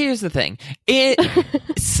mean, here's the thing.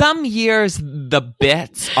 Some years the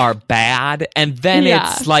bits are bad, and then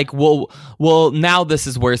it's like, well, now this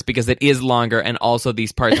is worse because it is longer, and also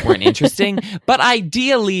these parts weren't interesting. But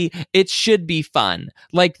ideally, it should be fun.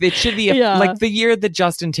 Like, it should be like the year that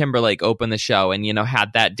Justin Timberlake opened the show and, you know,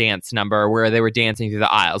 had that dance number where they were dancing through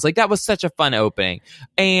the aisles. Like, that was such a fun opening.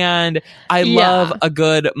 And I love a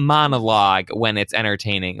good monologue when it's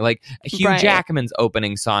entertaining. Like, Hugh Jackman's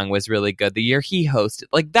opening song was really good the year he hosted.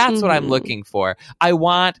 Like, that's what I'm looking for. I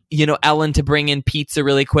want, you know, Ellen to bring in pizza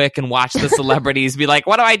really quick and watch the celebrities be like,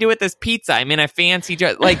 what do I do with this pizza? I'm in a fancy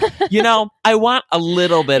dress. Like, you know, I want a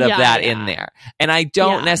little bit of that in there. And I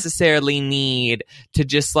don't necessarily need to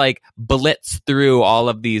just like blitz through all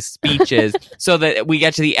of these speeches so that we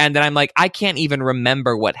get to the end and I'm like, I can't even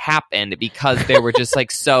remember what happened because they were just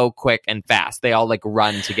like so quick and fast. They all like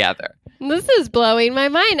run together. This is blowing my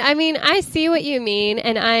mind. I mean, I see what you mean,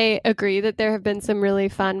 and I agree that there have been some really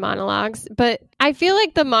fun monologues, but I feel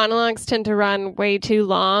like the monologues tend to run way too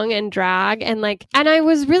long and drag, and I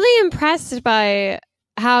was really impressed by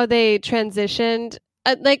how they transitioned.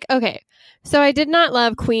 Okay, so I did not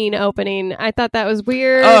love Queen opening. I thought that was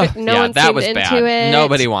weird. No one seemed into it.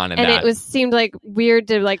 Nobody wanted that. And it seemed like weird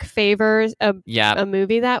to like favor a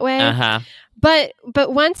movie that way. But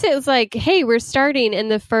once it was like, hey, we're starting in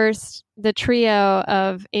the trio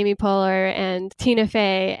of Amy Poehler and Tina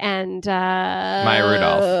Fey and Maya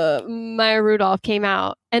Rudolph came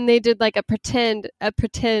out, and they did like a pretend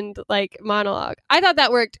like monologue. I thought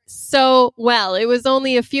that worked so well. It was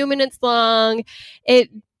only a few minutes long. It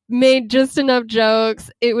made just enough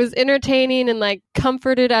jokes. It was entertaining and like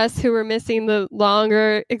comforted us who were missing the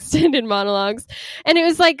longer extended monologues. And it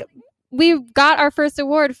was like, we got our first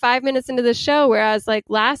award 5 minutes into the show, whereas like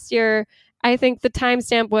last year, I think the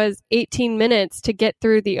timestamp was 18 minutes to get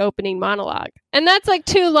through the opening monologue. And that's like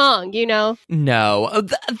too long, you know? No.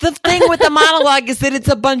 The thing with the monologue is that it's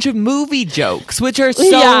a bunch of movie jokes, which are so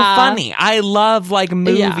funny. I love like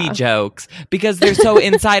movie jokes because they're so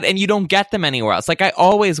inside and you don't get them anywhere else. Like, I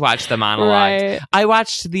always watch the monologues. Right. I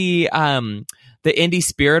watched the Indie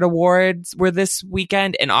Spirit Awards were this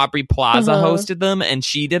weekend, and Aubrey Plaza hosted them, and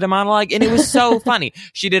she did a monologue, and it was so funny.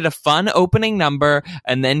 She did a fun opening number,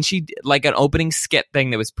 and then she like an opening skit thing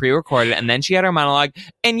that was pre-recorded, and then she had her monologue,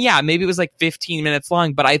 and maybe it was like 15 minutes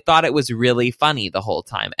long, but I thought it was really funny the whole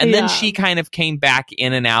time. And then she kind of came back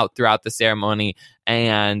in and out throughout the ceremony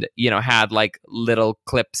and, had like little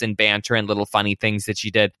clips and banter and little funny things that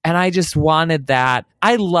she did. And I just wanted that.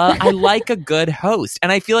 I like a good host.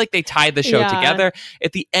 And I feel like they tied the show together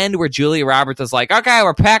at the end where Julia Roberts was like, okay,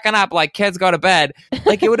 we're packing up, like kids go to bed.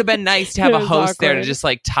 Like it would have been nice to have a host there to just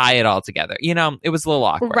like tie it all together. It was a little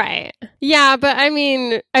awkward. Right. Yeah. But I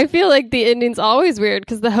mean, I feel like the ending's always weird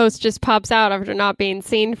because the host just pops out after not being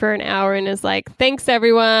seen for an hour and is like, thanks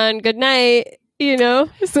everyone. Good night.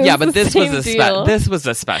 So yeah, but this was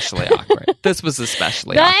especially awkward. This was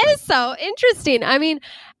especially That awkward. is so interesting. I mean,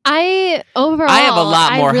 I have a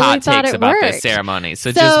lot more really hot takes about worked. this ceremony,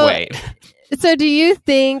 so just wait. So do you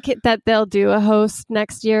think that they'll do a host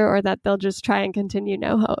next year or that they'll just try and continue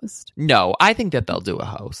no host? No, I think that they'll do a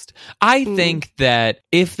host. I think that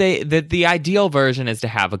the ideal version is to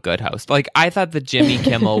have a good host. Like I thought that Jimmy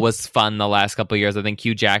Kimmel was fun the last couple of years. I think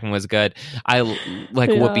Hugh Jackman was good. I like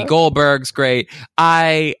Whoopi Goldberg's great.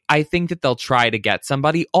 I think that they'll try to get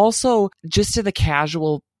somebody. Also, just to the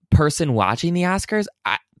casual person watching the Oscars,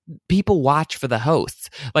 people watch for the hosts.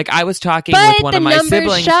 Like I was talking with one of my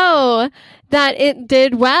siblings. Show that it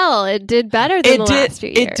did well. It did better than the last few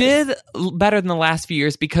years. It did better than the last few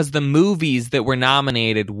years because the movies that were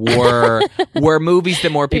nominated were movies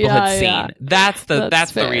that more people had seen. Yeah. That's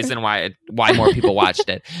the reason why more people watched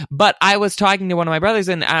it. But I was talking to one of my brothers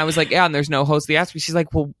and I was like, yeah, and there's no host of the Oscars. She's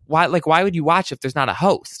like, well, why would you watch if there's not a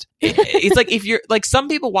host? It's like if you're like some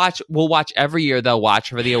people will watch every year. They'll watch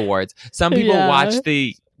for the awards. Some people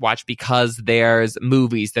watch because there's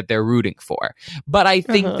movies that they're rooting for. But I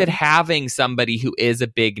think that having somebody who is a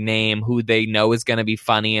big name, who they know is going to be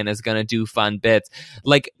funny and is going to do fun bits,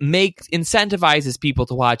 like incentivizes people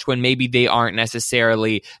to watch when maybe they aren't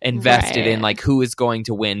necessarily invested in like who is going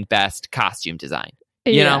to win best costume design.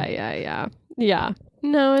 You know? Yeah.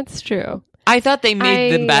 No, it's true. I thought they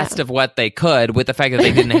made the best of what they could with the fact that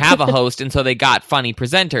they didn't have a host, and so they got funny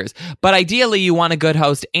presenters. But ideally, you want a good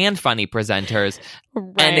host and funny presenters,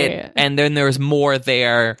 and then there's more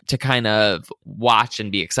there to kind of watch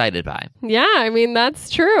and be excited by. Yeah, I mean that's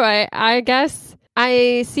true. I guess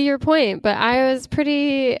I see your point, but I was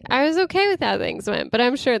okay with how things went. But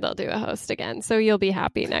I'm sure they'll do a host again, so you'll be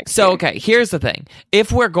happy next year. So okay, here's the thing: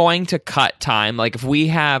 if we're going to cut time, like if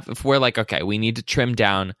we're like, okay, we need to trim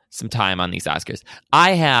down some time on these Oscars,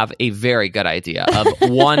 I have a very good idea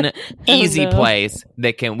of one easy place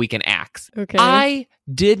that we can axe. Okay. I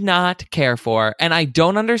did not care for, and I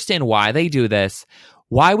don't understand why they do this,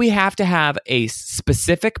 why we have to have a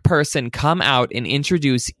specific person come out and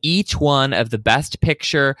introduce each one of the Best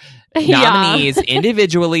Picture nominees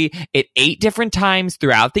individually at 8 different times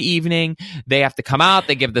throughout the evening. They have to come out,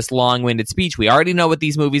 they give this long-winded speech. We already know what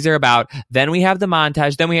these movies are about. Then we have the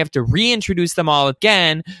montage. Then we have to reintroduce them all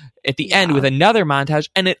again at the end with another montage.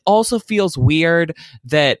 And it also feels weird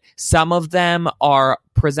that some of them are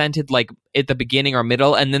presented like at the beginning or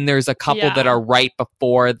middle, and then there's a couple that are right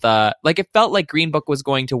before it felt like Green Book was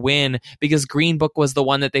going to win because Green Book was the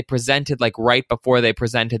one that they presented like right before they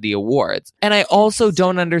presented the awards. And I also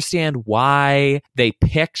don't understand why they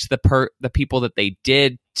picked the people that they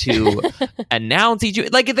did to announce each.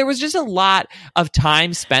 Like there was just a lot of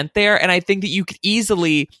time spent there, and I think that you could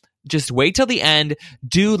easily just wait till the end,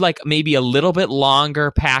 do like maybe a little bit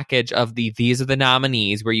longer package of these are the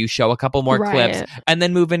nominees where you show a couple more clips and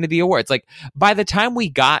then move into the awards. Like by the time we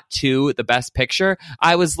got to the Best Picture,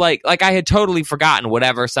 I was like I had totally forgotten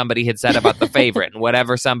whatever somebody had said about The Favorite and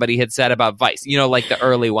whatever somebody had said about Vice, like the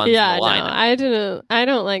early ones in the lineup. I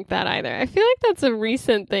don't like that either. I feel like that's a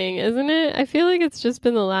recent thing, isn't it? I feel like it's just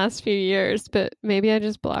been the last few years, but maybe I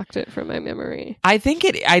just blocked it from my memory. I think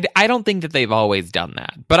I don't think that they've always done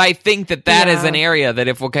that, but I think that is an area that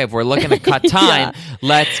if we're looking to cut time,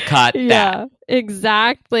 let's cut that.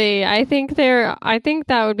 Exactly. I think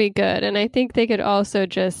that would be good, and I think they could also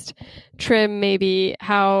just trim maybe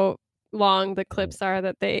how long the clips are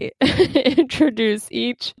that they introduce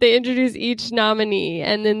each nominee,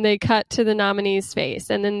 and then they cut to the nominee's face,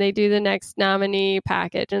 and then they do the next nominee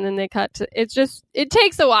package, and then they cut to it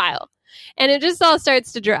takes a while. And it just all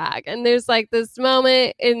starts to drag. And there's like this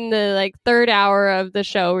moment in the like third hour of the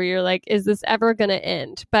show where you're like, is this ever going to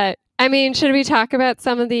end? But I mean, should we talk about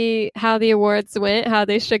how the awards went, how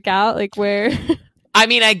they shook out, like where? I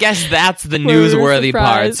mean, I guess that's the newsworthy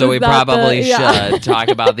part. So we probably should talk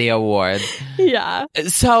about the awards. Yeah.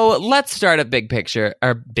 So let's start at Best Picture,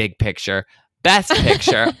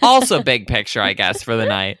 also Big Picture, I guess, for the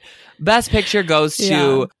night. Best Picture goes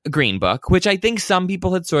to Green Book, which I think some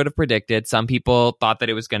people had sort of predicted. Some people thought that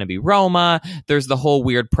it was going to be Roma. There's the whole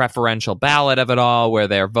weird preferential ballot of it all where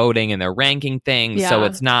they're voting and they're ranking things. So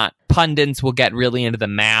it's not pundits will get really into the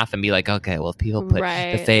math and be like, okay, well, if people put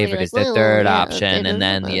The Favorite as their third option, and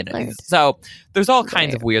then so there's all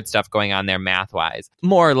kinds of weird stuff going on there math wise,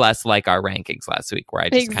 more or less like our rankings last week, where I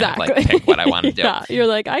just kind of like pick what I want to do. You're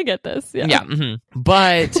like, I get this.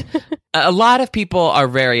 But a lot of people are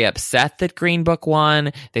very upset that Green Book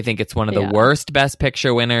won. They think it's one of the worst Best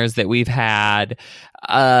Picture winners that we've had.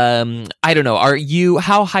 I don't know.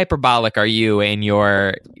 How hyperbolic are you in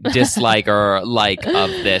your dislike or like of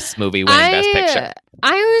this movie winning Best Picture?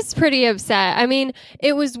 I was pretty upset. I mean,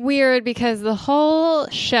 it was weird because the whole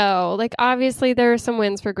show, like obviously there were some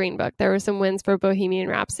wins for Green Book. There were some wins for Bohemian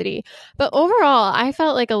Rhapsody. But overall, I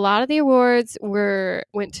felt like a lot of the awards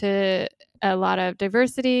went to a lot of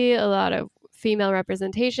diversity, a lot of female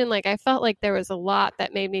representation. Like I felt like there was a lot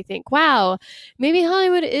that made me think, wow, maybe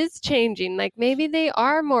Hollywood is changing. Like maybe they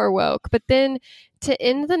are more woke. But then to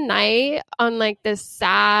end the night on like this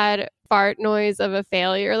sad fart noise of a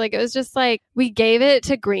failure, like it was just like we gave it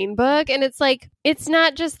to Green Book, and it's like it's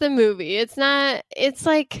not just the movie. It's like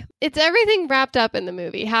it's everything wrapped up in the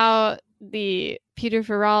movie. How the Peter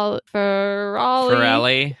Farrelly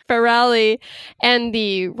and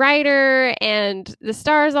the writer and the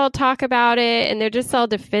stars all talk about it, and they're just all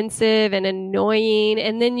defensive and annoying.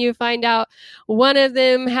 And then you find out one of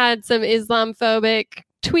them had some Islamophobic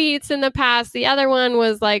tweets in the past. The other one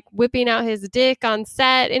was like whipping out his dick on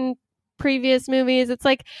set in previous movies. It's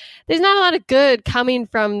like there's not a lot of good coming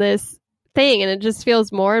from this thing, and it just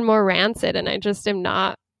feels more and more rancid, and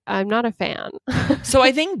I'm not a fan. So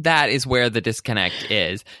I think that is where the disconnect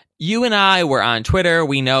is. You and I were on Twitter.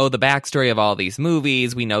 We know the backstory of all these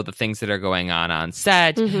movies. We know the things that are going on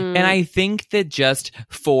set. Mm-hmm. And I think that just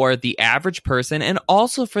for the average person and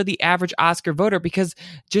also for the average Oscar voter, because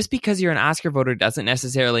just because you're an Oscar voter doesn't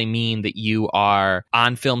necessarily mean that you are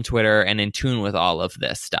on film Twitter and in tune with all of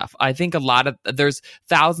this stuff. I think there's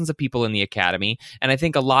thousands of people in the Academy, and I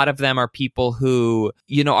think a lot of them are people who,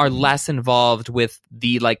 are less involved with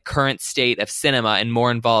the like current state of cinema and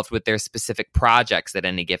more involved with their specific projects at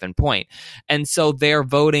any given point. And so they're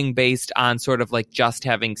voting based on sort of like just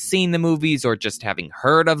having seen the movies or just having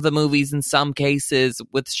heard of the movies in some cases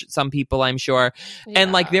with some people, I'm sure. Yeah.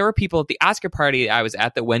 And like there were people at the Oscar party I was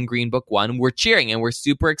at that when Green Book won were cheering and were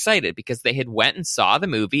super excited because they had went and saw the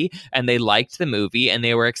movie and they liked the movie and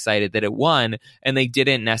they were excited that it won, and they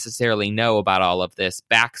didn't necessarily know about all of this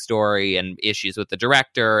backstory and issues with the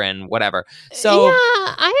director and whatever. So yeah,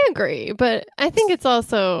 I agree, but I think it's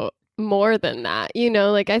also more than that,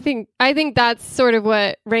 like I think that's sort of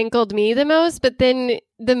what rankled me the most. But then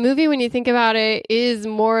the movie, when you think about it, is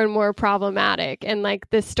more and more problematic, and like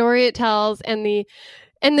the story it tells and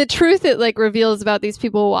the truth it like reveals about these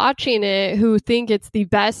people watching it who think it's the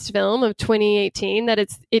best film of 2018, that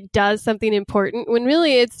it does something important when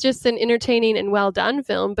really it's just an entertaining and well done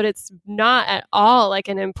film, but it's not at all like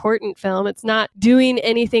an important film. It's not doing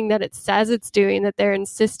anything that it says it's doing, that they're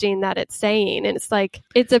insisting that it's saying. And it's like,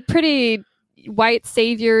 it's a pretty white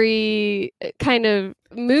saviory kind of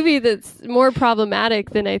movie that's more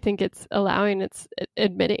problematic than I think it's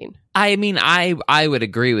admitting. I mean, I would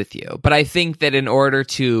agree with you, but I think that in order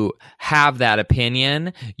to have that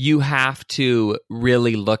opinion, you have to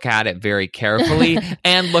really look at it very carefully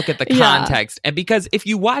and look at the context. And because if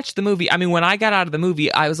you watch the movie, I mean, when I got out of the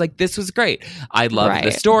movie, I was like, this was great. I loved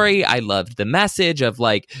the story. I loved the message of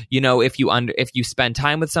like, if you spend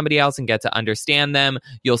time with somebody else and get to understand them,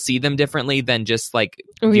 you'll see them differently than just like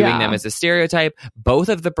viewing them as a stereotype. Both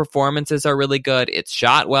of the performances are really good. It's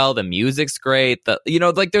shot well. The music's great.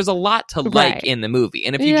 Like there's a lot to like in the movie.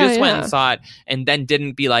 And if you just went and saw it and then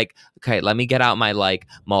didn't be like, okay, let me get out my like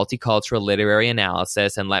multicultural literary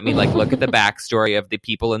analysis and let me like look at the backstory of the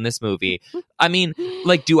people in this movie. I mean,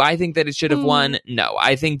 like, do I think that it should have won? No,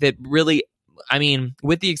 I think that really, I mean,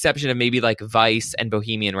 with the exception of maybe like Vice and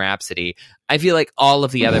Bohemian Rhapsody, I feel like all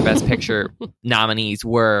of the other Best Picture nominees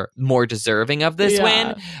were more deserving of this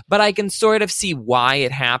win, but I can sort of see why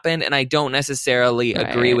it happened, and I don't necessarily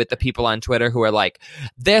agree with the people on Twitter who are like,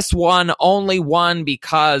 this one only won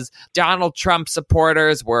because Donald Trump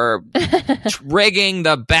supporters were rigging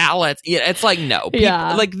the ballots. It's like, no.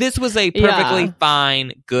 Like, this was a perfectly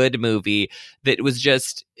fine, good movie that was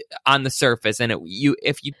just on the surface, and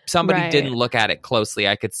if somebody didn't look at it closely,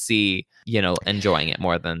 I could see enjoying it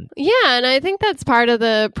more than... Yeah, and I think that's part of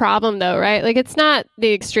the problem, though, right? Like, it's not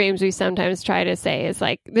the extremes we sometimes try to say. It's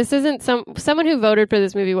like, this isn't someone who voted for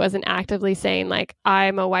this movie wasn't actively saying, like,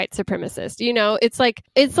 I'm a white supremacist. It's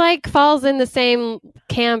like falls in the same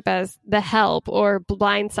camp as The Help or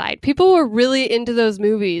Blindside. People were really into those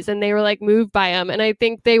movies, and they were, like, moved by them. And I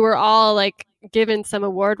think they were all, like, given some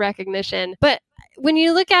award recognition. But when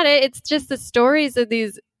you look at it, it's just the stories of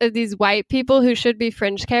these white people who should be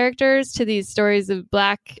fringe characters to these stories of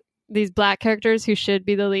these black characters who should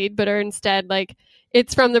be the lead, but are instead like,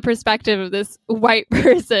 it's from the perspective of this white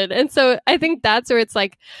person. And so I think that's where it's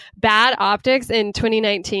like bad optics in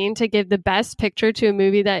 2019 to give the best picture to a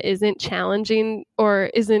movie that isn't challenging or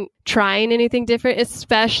isn't trying anything different,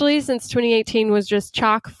 especially since 2018 was just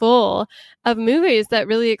chock full of movies that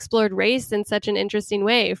really explored race in such an interesting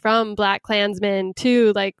way, from Black Klansman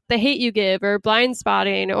to like The Hate U Give or Blind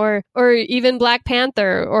Spotting or even Black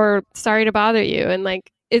Panther or Sorry to Bother You. And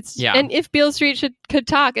like, and if Beale Street could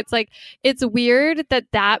talk, it's like, it's weird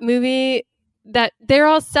that movie that they're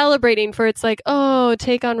all celebrating for, it's like, oh,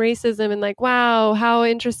 take on racism and like, wow, how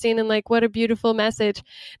interesting and like what a beautiful message,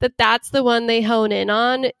 that's the one they hone in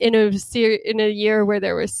on in a year where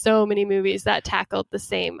there were so many movies that tackled the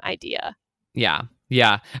same idea. Yeah.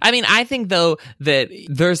 I mean, I think, though, that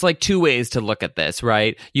there's like two ways to look at this,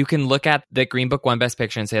 right? You can look at the Green Book won Best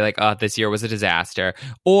Picture and say like, oh, this year was a disaster.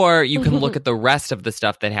 Or you can look at the rest of the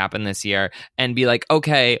stuff that happened this year and be like,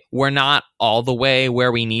 okay, we're not all the way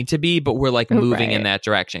where we need to be, but we're like moving in that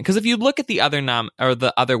direction. Because if you look at the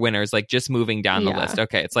other winners, like just moving down the list,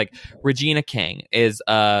 okay, it's like Regina King is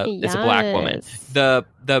a black woman.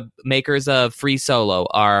 The makers of Free Solo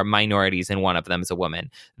are minorities, and one of them is a woman.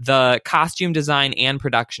 The costume design and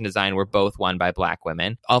production design were both won by black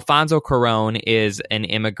women. Alfonso Cuarón is an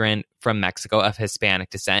immigrant from Mexico of Hispanic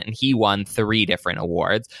descent, and he won 3 different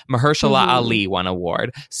awards. Mahershala Ali won an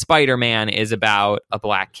award. Spider-Man is about a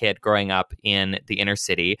black kid growing up in the inner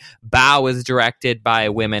city. Bao is directed by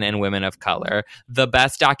women and women of color. The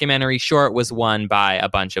best documentary short was won by a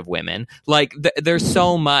bunch of women. Like, there's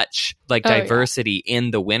so much like diversity in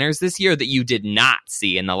the winners this year that you did not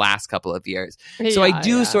see in the last couple of years. So I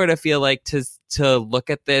do sort of feel like to look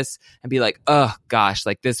at this and be like, oh gosh,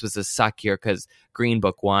 like this was a suck year because Green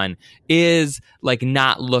Book won, is like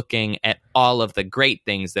not looking at all of the great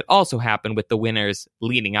things that also happened with the winners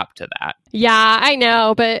leading up to that. Yeah, I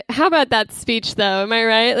know, but how about that speech though? Am I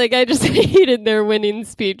right? Like, I just hated their winning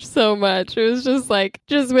speech so much. It was just like,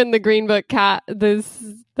 just when the Green Book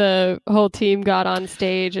the whole team got on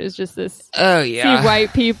stage, it was just this see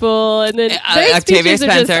white people, and then Octavia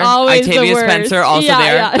Spencer also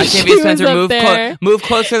there. Octavia Spencer, move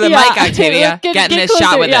closer to the mic, Octavia. Get in this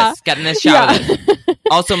shot with us. Get in this shot with us.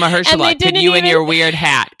 Also, Mahershala, could you in your weird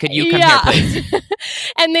hat, could you come here, please?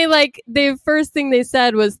 And the first thing they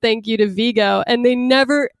said was thank you to Vigo, and they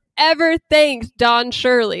never ever thanked Don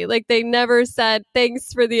Shirley. Like, they never said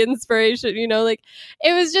thanks for the inspiration, you know, like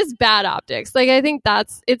it was just bad optics. Like, I think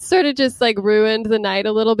it's sort of just like ruined the night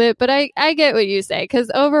a little bit, but I get what you say,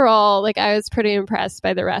 because overall, like, I was pretty impressed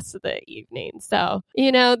by the rest of the evening. So,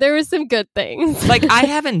 you know, there were some good things. Like,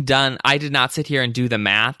 I did not sit here and do the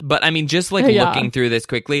math, but I mean, just like looking through this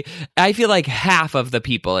quickly, I feel like half of the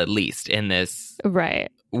people, at least in this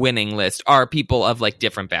winning list, are people of like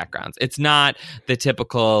different backgrounds. It's not the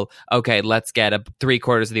typical, okay, let's get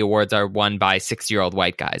 3/4 of the awards are won by 6-year-old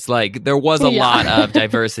white guys. Like, there was a lot of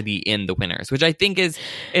diversity in the winners, which I think is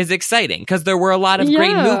exciting, because there were a lot of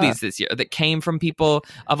great movies this year that came from people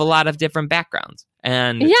of a lot of different backgrounds.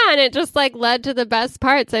 And it just like led to the best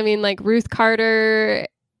parts. I mean, like Ruth Carter's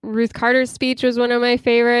speech was one of my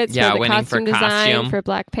favorites. For the costume design for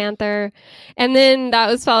Black Panther. And then that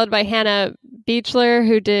was followed by Hannah Beachler,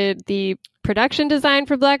 who did the production design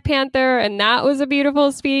for Black Panther, and that was a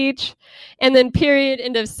beautiful speech. And then period,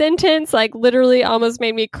 end of sentence, like literally almost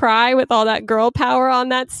made me cry with all that girl power on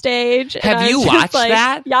that stage. Have you watched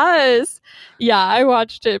that? Yes. Yeah, I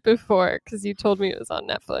watched it before because you told me it was on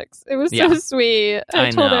Netflix. It was so sweet.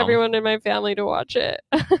 I told everyone in my family to watch it.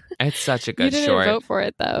 It's such a good short. You didn't vote for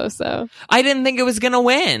it though, so. I didn't think it was going to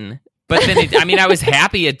win. But then, I was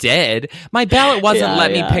happy it did. My ballot wasn't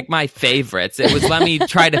let me pick my favorites. It was let me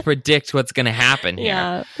try to predict what's going to happen here.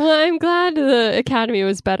 Yeah. Well, I'm glad the Academy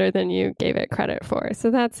was better than you gave it credit for.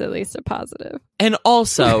 So that's at least a positive. And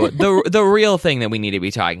also, the real thing that we need to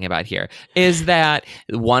be talking about here is that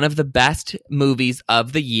one of the best movies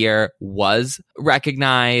of the year was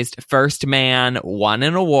recognized. First Man won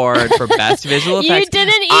an award for Best Visual Effects. You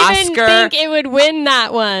didn't even think it would win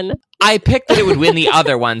that one. I picked that it would win the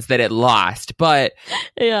other ones that it lost, but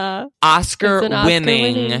Oscar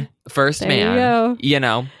winning First Man, you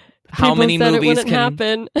know, how many movies can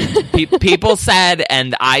happen? People said,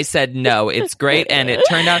 and I said no, it's great, and it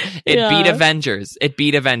turned out it beat Avengers. It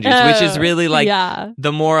beat Avengers, which is really like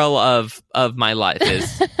the moral of my life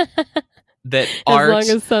is that art as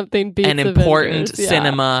long as something beats and important Avengers,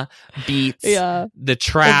 cinema beats the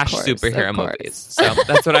trash superhero movies. So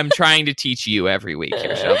that's what I'm trying to teach you every week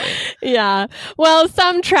here, Shelby. Yeah. Well,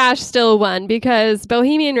 some trash still won because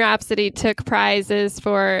Bohemian Rhapsody took prizes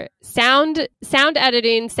for sound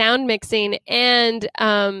editing, sound mixing, and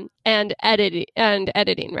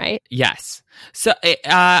editing, right? Yes. So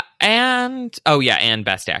and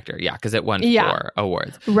Best Actor. Yeah, because it won 4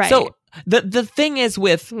 awards. Right. So the thing is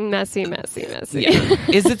with messy.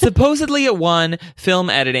 Is it supposedly it won film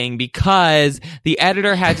editing because the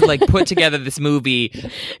editor had to like put together this movie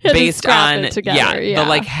based on the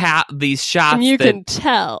like these shots and you can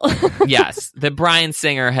tell yes, that Bryan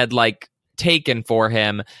Singer had like taken for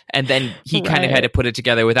him, and then he kind of had to put it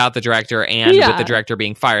together without the director and with the director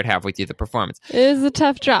being fired halfway through the performance. It was a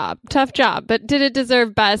tough job, but did it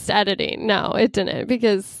deserve best editing? No, it didn't,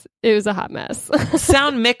 because it was a hot mess.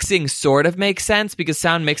 Sound mixing sort of makes sense because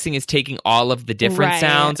sound mixing is taking all of the different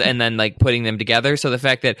sounds and then like putting them together. So the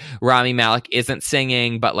fact that Rami Malek isn't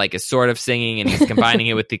singing but like is sort of singing and he's combining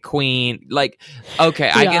it with the Queen, like,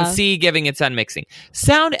 okay, I can see giving it sound mixing.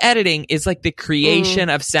 Sound editing is like the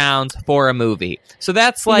creation of sounds for a movie. So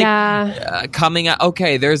that's like coming up.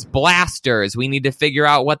 Okay, there's blasters. We need to figure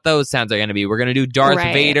out what those sounds are going to be. We're going to do Darth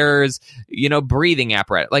Vader's, breathing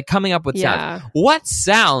apparatus. Like coming up with sounds. What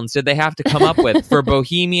sounds did they have to come up with for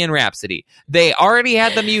Bohemian Rhapsody? They already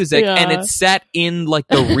had the music and it's set in like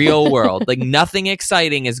the real world. Like nothing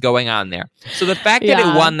exciting is going on there. So the fact that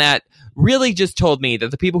it won that really just told me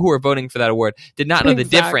that the people who were voting for that award did not know the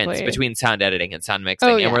difference between sound editing and sound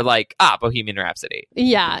mixing and were like, Bohemian Rhapsody.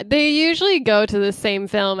 Yeah, they usually go to the same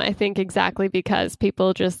film, I think, exactly because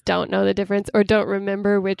people just don't know the difference or don't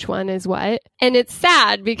remember which one is what. And it's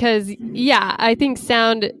sad because, I think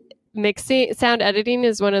sound editing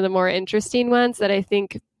is one of the more interesting ones that I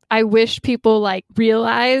think I wish people like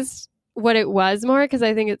realized what it was more, because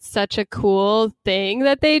I think it's such a cool thing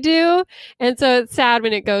that they do. And so it's sad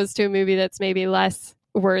when it goes to a movie that's maybe less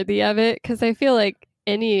worthy of it, because I feel like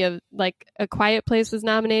any of like A Quiet Place was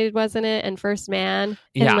nominated, wasn't it? And First Man.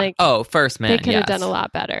 And, First Man. They could have done a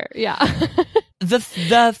lot better. Yeah.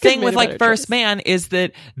 The thing with like First Man is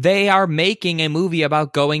that they are making a movie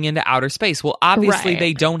about going into outer space. Well, obviously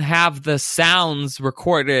they don't have the sounds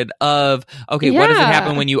recorded of, what does it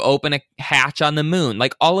happen when you open a hatch on the moon?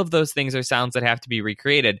 Like all of those things are sounds that have to be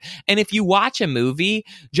recreated. And if you watch a movie,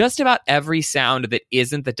 just about every sound that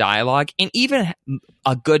isn't the dialogue, and even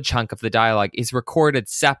a good chunk of the dialogue, is recorded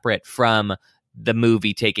separate from the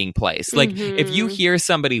movie taking place. Like if you hear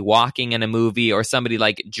somebody walking in a movie or somebody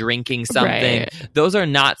like drinking something, those are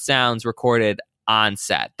not sounds recorded on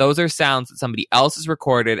set. Those are sounds that somebody else has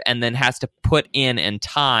recorded and then has to put in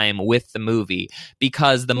time with the movie,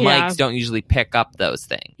 because the mics don't usually pick up those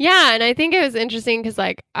things. Yeah, and I think it was interesting because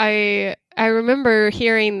like I remember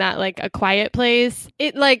hearing that like A Quiet Place,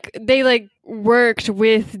 it like they like worked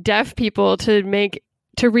with deaf people to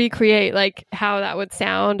recreate like how that would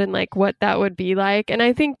sound and like what that would be like. And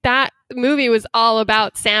I think that movie was all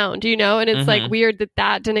about sound, and it's like weird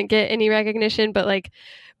that didn't get any recognition, but like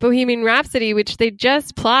Bohemian Rhapsody, which they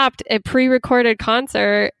just plopped a pre-recorded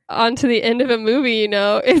concert onto the end of a movie,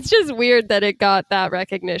 it's just weird that it got that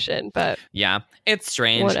recognition, but yeah, it's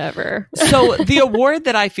strange. Whatever. So the award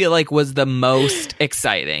that I feel like was the most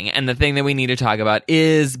exciting and the thing that we need to talk about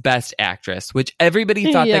is Best Actress, which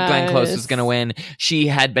everybody thought that Glenn Close was going to win. She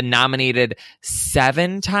had been nominated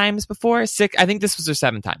 7 times before. 6. I think this was her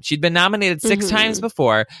 7th time. She'd been nominated 6 times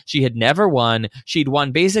before. She had never won. She'd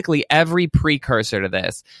won basically every precursor to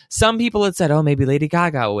this. Some people had said, maybe Lady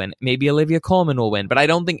Gaga will win. Maybe Olivia Colman will win. But I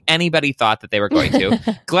don't think anybody thought that they were going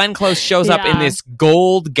to. Glenn Close shows up in this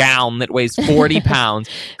gold gown that weighs 40 pounds,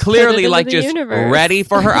 clearly like just ready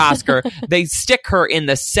for her Oscar. They stick her in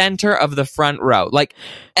the center of the front row. Like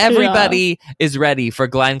everybody is ready for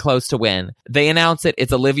Glenn Close to win. They announce it.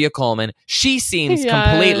 It's Olivia Colman. She seems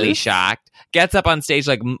completely shocked, gets up on stage,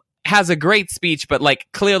 like has a great speech, but like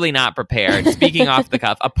clearly not prepared, speaking off the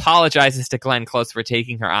cuff, apologizes to Glenn Close for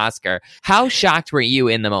taking her Oscar. How shocked were you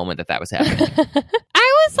in the moment that was happening?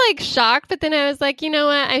 I was like shocked, but then I was like, you know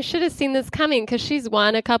what? I should have seen this coming because she's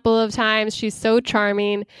won a couple of times. She's so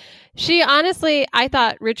charming. She honestly, I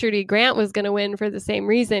thought Richard E. Grant was going to win for the same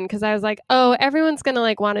reason, because I was like, everyone's going to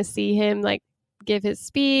like want to see him like give his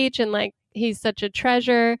speech, and like he's such a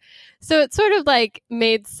treasure. So it sort of like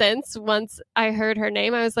made sense once I heard her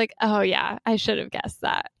name. I was like, oh yeah, I should have guessed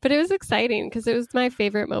that. But it was exciting because it was my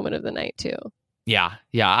favorite moment of the night too. Yeah.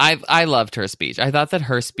 I loved her speech. I thought that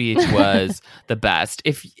her speech was the best.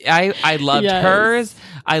 I loved hers.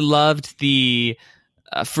 I loved the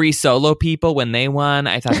Free Solo people when they won.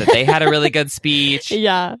 I thought that they had a really good speech.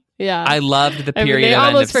 Yeah. Yeah. I loved the period they of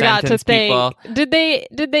almost end of forgot to sentence thank people. Did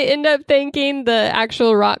they end up thanking the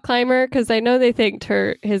actual rock climber? Because I know they thanked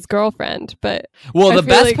his girlfriend, but the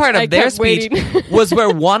best part of their speech was where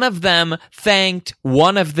one of them thanked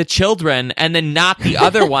one of the children and then not the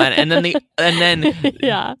other one, and then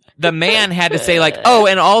the man had to say like, oh,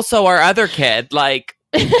 and also our other kid, like,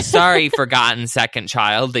 sorry, forgotten second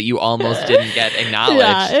child that you almost didn't get acknowledged.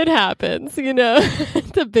 Yeah, it happens,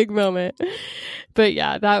 it's a big moment. But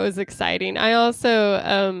yeah, that was exciting. I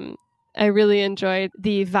also I really enjoyed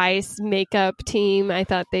the Vice makeup team. I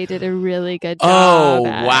thought they did a really good job. Oh,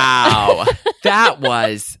 wow. That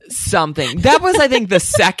was something. That was, I think, the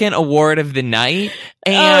second award of the night.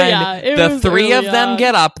 And the three of them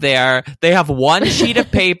get up there. They have one sheet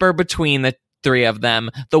of paper between the three of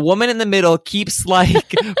them. The woman in the middle keeps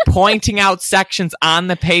like pointing out sections on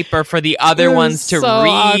the paper for the other ones to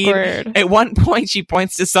read. Awkward. At one point, she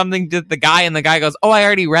points to something to the guy, and the guy goes, "Oh, I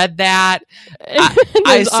already read that."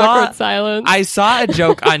 I saw awkward silence. I saw a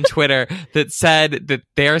joke on Twitter that said that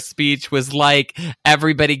their speech was like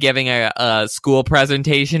everybody giving a school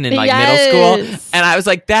presentation in like middle school, and I was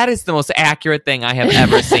like, that is the most accurate thing I have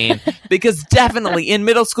ever seen. Because definitely in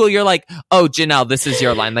middle school, you're like, "Oh, Janelle, this is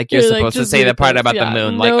your line. Like you're supposed to say the part about the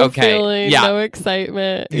moon." No like, okay, feeling, no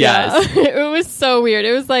excitement. Yes. Yeah. It was so weird.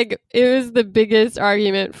 It was the biggest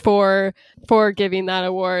argument for giving that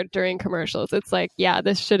award during commercials. It's like, yeah,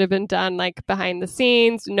 this should have been done like behind the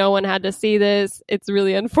scenes. No one had to see this. It's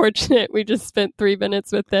really unfortunate. We just spent 3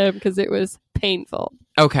 minutes with them because it was painful.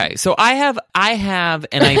 Okay, so I have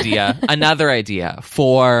an idea, another idea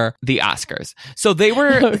for the Oscars. So they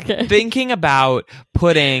were thinking about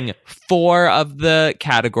putting 4 of the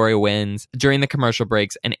category wins during the commercial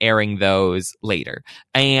breaks and airing those later.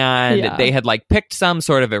 And they had like picked some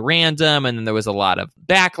sort of at random, and then there was a lot of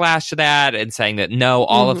backlash to that and saying that no,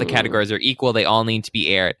 all of the categories are equal, they all need to be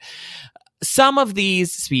aired. Some of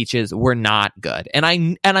these speeches were not good. And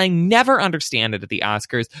I never understand it at the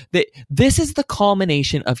Oscars that this is the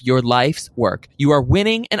culmination of your life's work. You are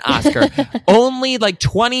winning an Oscar. Only like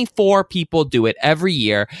 24 people do it every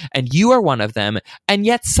year, and you are one of them. And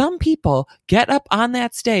yet some people get up on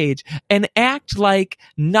that stage and act like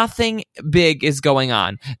nothing big is going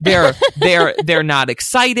on. They're not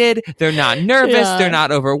excited, they're not nervous, they're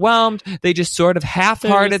not overwhelmed. They just sort of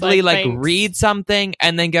half-heartedly like read something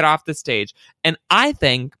and then get off the stage. And I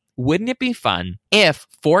think, wouldn't it be fun if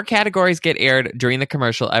 4 categories get aired during the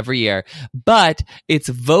commercial every year, but it's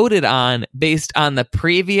voted on based on the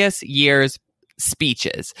previous year's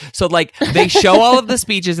speeches? So like they show all of the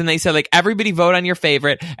speeches and they say like everybody vote on your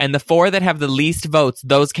favorite, and the 4 that have the least votes,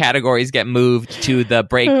 those categories get moved to the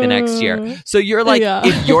break the next year. So you're like,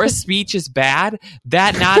 if your speech is bad,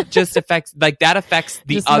 that not just affects the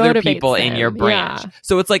just other people in your branch.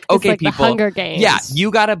 So it's like, okay, it's like people, the Hunger Games. Yeah, you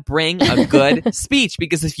gotta bring a good speech,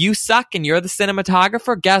 because if you suck and you're the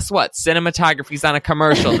cinematographer, guess what? Cinematography's on a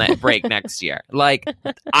commercial break next year. Like,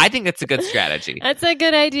 I think that's a good strategy. That's a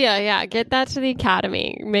good idea. Yeah, get that to the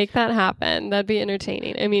Academy, make that happen. That'd be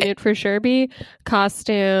entertaining. I mean, it'd for sure be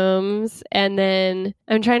costumes, and then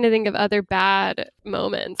I'm trying to think of other bad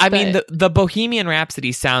moments. I mean, the Bohemian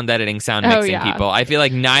Rhapsody sound editing, sound mixing people, I feel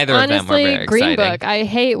like neither of them were very Green exciting. Book, I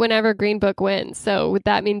hate whenever Green Book wins. So would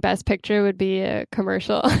that mean Best Picture would be a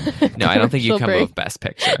commercial? No, I don't think you can move Best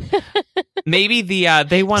Picture. Maybe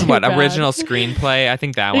they won original screenplay. I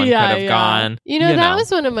think that one could have gone. That was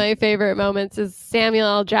one of my favorite moments. Is Samuel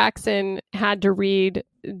L. Jackson had to read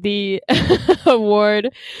the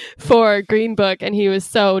award for Green Book, and he was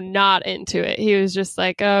so not into it. He was just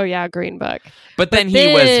like, "Oh yeah, Green Book." But then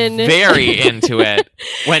he was very into it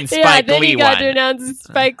when Spike Lee won. He got to announce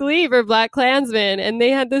Spike Lee for BlacKkKlansman, and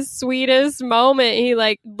they had the sweetest moment. He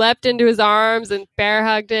like leapt into his arms and bear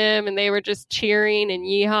hugged him, and they were just cheering and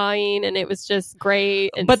yeehawing, and it was just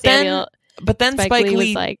great. And But then Spike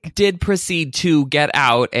Lee did proceed to get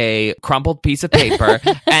out a crumpled piece of paper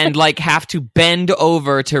and like have to bend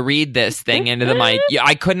over to read this thing into the mic.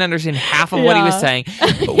 I couldn't understand half of what he was saying.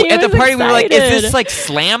 At the party, we were like, is this like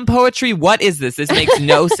slam poetry? What is this? This makes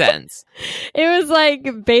no sense. It was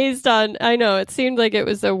like based on, I know, it seemed like it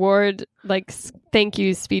was award, like thank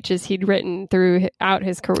you speeches he'd written throughout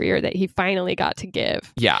his career that he finally got to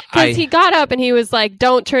give. Yeah. Because he got up and he was like,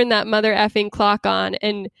 don't turn that mother effing clock on.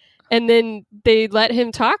 And then they let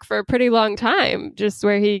him talk for a pretty long time, just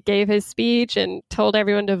where he gave his speech and told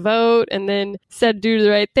everyone to vote and then said do the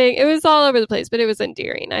right thing. It was all over the place, but it was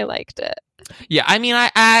endearing. I liked it. Yeah, I mean,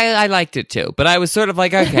 I liked it too, but I was sort of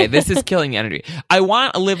like, okay, this is killing the energy. I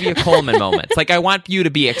want Olivia Colman moments. Like, I want you to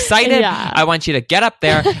be excited. Yeah. I want you to get up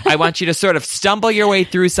there. I want you to sort of stumble your way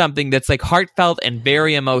through something that's like heartfelt and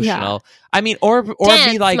very emotional. I mean, or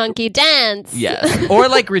dance, be like monkey dance. Yes. Or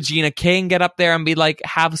like Regina King get up there and be like,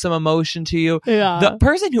 have some emotion to you. Yeah. The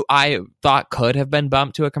person who I thought could have been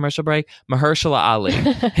bumped to a commercial break, Mahershala Ali.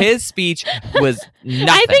 His speech was nothing.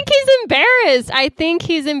 I think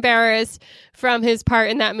he's embarrassed from his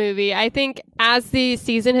part in that movie. I think as the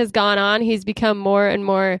season has gone on, he's become more and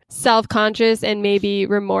more self-conscious and maybe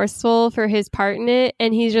remorseful for his part in it,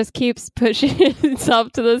 and he just keeps pushing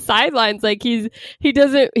himself to the sidelines. Like he's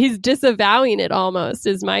disavowing it almost,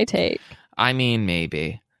 is my take. I mean,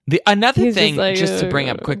 maybe. Another thing, just to bring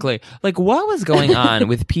up quickly, like what was going on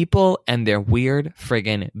with people and their weird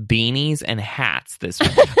friggin' beanies and hats this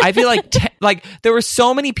week? I feel like there were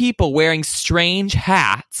so many people wearing strange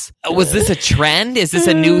hats. Was this a trend? Is this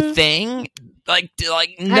a new thing? No,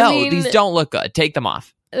 I mean, these don't look good. Take them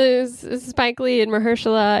off. There's Spike Lee and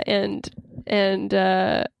Mahershala and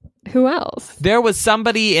who else? There was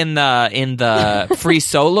somebody in the Free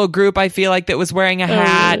Solo group, I feel like, that was wearing a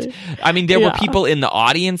hat. I mean, there were people in the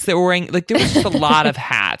audience that were wearing, like, there was just a lot of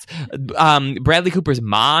hats. Bradley Cooper's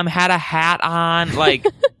mom had a hat on. Like,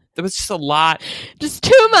 there was just a lot. Just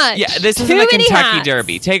too much. Yeah, this isn't a Kentucky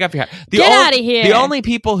Derby. Take off your hat. Get out of here. The only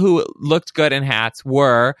people who looked good in hats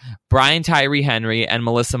were Brian Tyree Henry and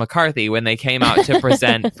Melissa McCarthy when they came out to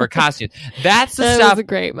present for costumes. That's the stuff. That was a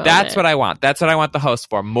great moment. That's what I want. That's what I want the host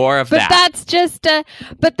for. More of that. But that's just,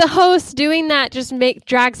 but the host doing that just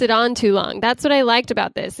drags it on too long. That's what I liked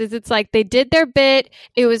about this, is it's like they did their bit,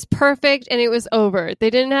 it was perfect, and it was over. They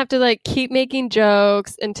didn't have to like keep making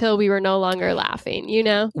jokes until we were no longer laughing, you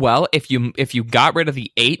know? Well, if you got rid of the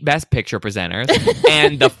 8 Best Picture presenters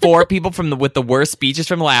and the 4 people with the worst speeches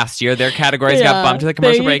from last year, their categories got bumped to the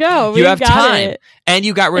commercial break. You have time. And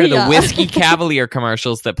you got rid of the Whiskey Cavalier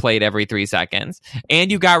commercials that played every 3 seconds.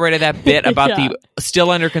 And you got rid of that bit about the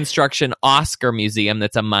still under construction Oscar museum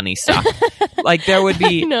that's a money suck. Like there'd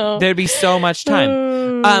be so much time.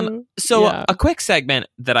 A quick segment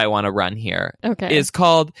that I want to run here is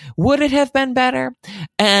called Would It Have Been Better?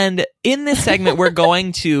 And in this segment, we're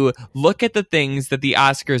going to look at the things that the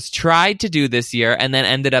Oscars tried to do this year and then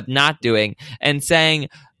ended up not doing, and saying,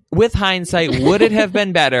 with hindsight, would it have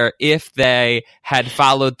been better if they had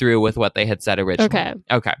followed through with what they had said originally?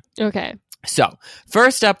 Okay. So,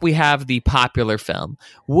 first up, we have the popular film.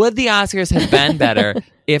 Would the Oscars have been better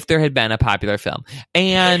if there had been a popular film?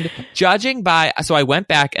 And judging by... So, I went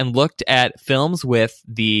back and looked at films with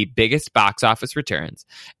the biggest box office returns.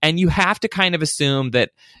 And you have to kind of assume that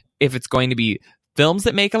if it's going to be films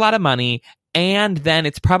that make a lot of money, and then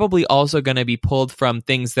it's probably also going to be pulled from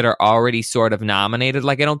things that are already sort of nominated.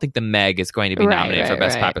 Like, I don't think The Meg is going to be nominated for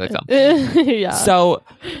Best Popular Film. So,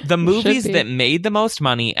 the movies that made the most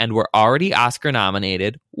money and were already Oscar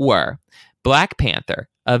nominated were Black Panther,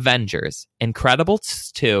 Avengers,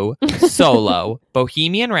 Incredibles 2, Solo,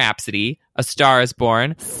 Bohemian Rhapsody, A Star is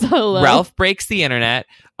Born, Solo, Ralph Breaks the Internet,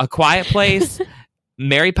 A Quiet Place,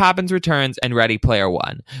 Mary Poppins Returns, and Ready Player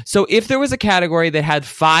One. So if there was a category that had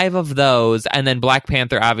 5 of those, and then Black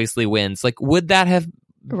Panther obviously wins, like, would that have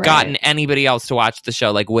gotten anybody else to watch the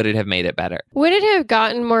show? Like, would it have made it better? Would it have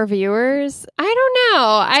gotten more viewers? I don't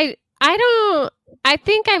know. I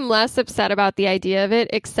think I'm less upset about the idea of it,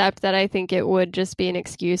 except that I think it would just be an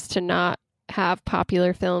excuse to not have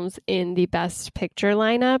popular films in the Best Picture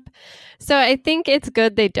lineup. So I think it's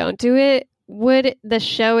good they don't do it. Would the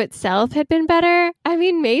show itself have been better? I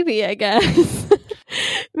mean, maybe, I guess.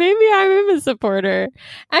 Maybe I'm a supporter.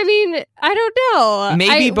 I mean, I don't know.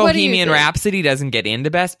 Maybe Bohemian Rhapsody doesn't get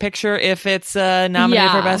into Best Picture if it's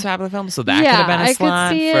nominated for Best Popular Film, so that could have been a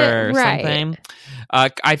slot for something.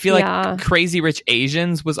 I feel like Crazy Rich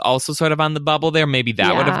Asians was also sort of on the bubble there. Maybe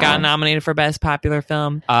that would have gotten nominated for Best Popular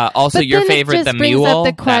Film. Also, but your favorite, The Mule,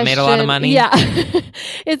 that made a lot of money. Yeah.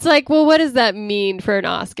 It's like, well, what does that mean for an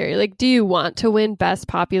Oscar? Like, do you want to win Best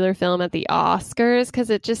Popular Film at the Oscars? Because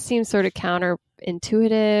it just seems sort of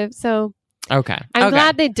counterintuitive. So... I'm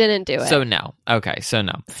glad they didn't do it. So no. So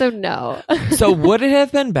no. So would it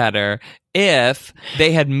have been better if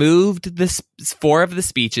they had moved 4 of the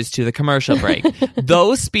speeches to the commercial break?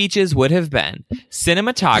 Those speeches would have been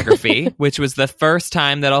cinematography, which was the first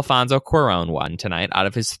time that Alfonso Cuarón won tonight out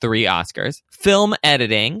of his 3 Oscars. Film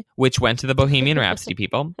editing, which went to the Bohemian Rhapsody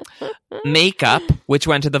people. Makeup, which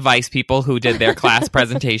went to the Vice people who did their class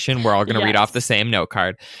presentation. We're all going to read off the same note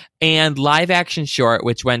card. And live action short,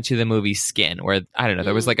 which went to the movie Skin, where, I don't know,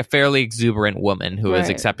 there was like a fairly exuberant woman who was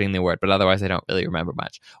accepting the award, but otherwise I don't really remember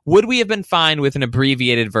much. Would we have been fine with an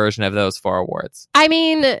abbreviated version of those 4 awards? I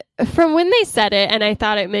mean, from when they said it and I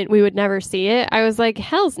thought it meant we would never see it, I was like,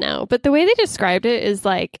 hell's no. But the way they described it is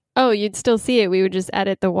like, you'd still see it. We would just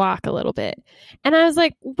edit the walk a little bit. And I was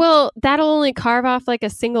like, well, that'll only carve off like a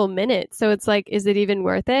single minute. So it's like, is it even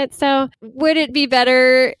worth it? So would it be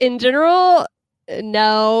better in general?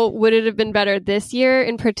 No. Would it have been better this year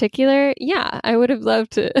in particular? Yeah, I would have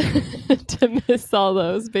loved to to miss all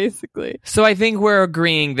those, basically. So I think we're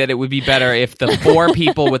agreeing that it would be better if the 4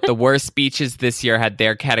 people with the worst speeches this year had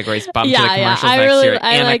their categories bumped to the commercials next year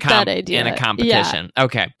I like that idea. in a competition. Yeah,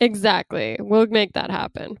 okay. Exactly. We'll make that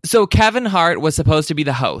happen. So Kevin Hart was supposed to be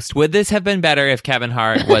the host. Would this have been better if Kevin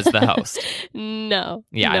Hart was the host? No.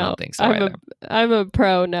 Yeah, no. I don't think so either. I'm a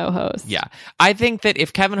pro no host. Yeah. I think that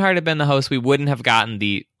if Kevin Hart had been the host, we wouldn't have gotten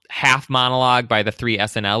the half monologue by the 3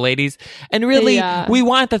 SNL ladies. And really, we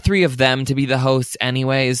want the 3 of them to be the hosts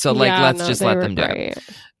anyways. So let's just let them do it.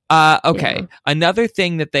 Okay. Yeah. Another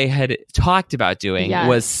thing that they had talked about doing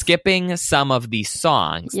was skipping some of the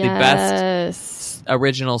songs, the best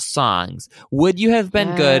original songs. Would you have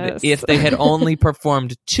been good if they had only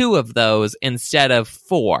performed 2 of those instead of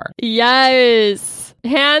 4? Yes.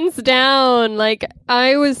 Hands down. Like,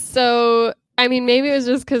 maybe it was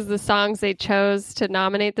just because the songs they chose to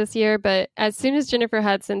nominate this year, but as soon as Jennifer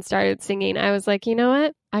Hudson started singing, I was like, you know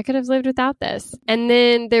what? I could have lived without this. And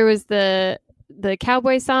then there was the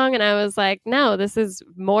cowboy song, and I was like, no, this is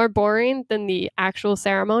more boring than the actual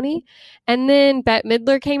ceremony. And then Bette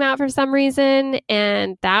Midler came out for some reason,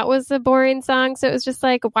 and that was a boring song. So it was just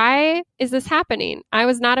like, why is this happening? I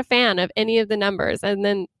was not a fan of any of the numbers. And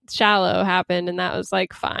then Shallow happened, and that was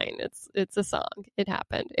like, fine, it's a song. It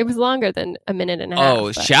happened. It was longer than a minute and a half.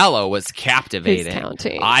 Oh, Shallow was captivating.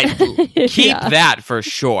 Counting. I keep that for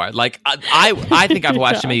sure. Like I think I've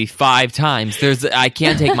watched it maybe 5 times. I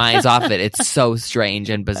can't take my eyes off it. It's so strange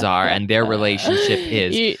and bizarre, and their relationship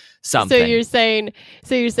is something. So you're saying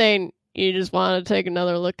you just want to take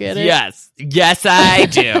another look at it? Yes, I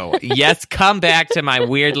do. Yes, come back to my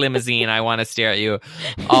weird limousine. I want to stare at you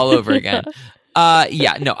all over again.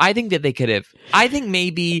 I think that they could have. I think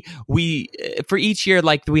maybe for each year,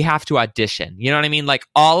 like, we have to audition. You know what I mean? Like,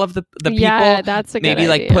 all of the people, that's a good maybe idea.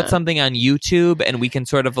 Like put something on YouTube, and we can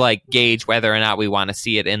sort of like gauge whether or not we want to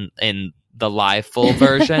see it in the live full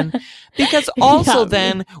version. Because also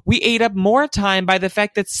then we ate up more time by the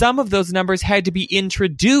fact that some of those numbers had to be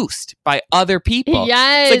introduced by other people.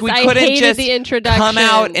 Yes, it's like we couldn't just the come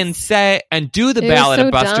out and say and do the Ballad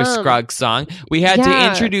of Buster Scruggs song. We had to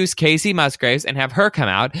introduce Casey Musgraves and have her come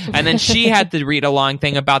out, and then she had to read a long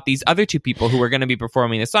thing about these other 2 people who were going to be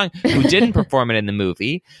performing the song who didn't perform it in the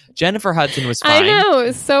movie. Jennifer Hudson was fine. I know,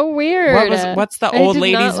 it's so weird. What's the old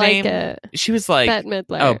lady's name? It. She was like Bette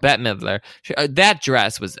Midler. Oh, Bette Midler. That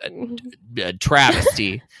dress was a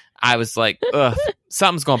travesty. I was like, ugh,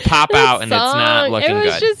 something's going to pop out and it's not looking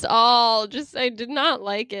good. It was I did not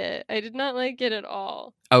like it. I did not like it at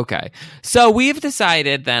all. Okay. So we've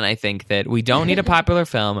decided then, I think, that we don't need a popular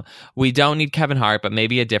film. We don't need Kevin Hart, but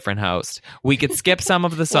maybe a different host. We could skip some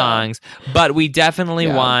of the songs, but we definitely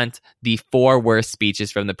want the 4 worst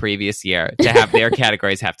speeches from the previous year to have their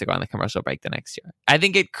categories have to go on the commercial break the next year. I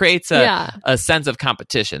think it creates a sense of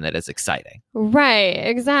competition that is exciting. Right.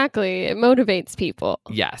 Exactly. It motivates people.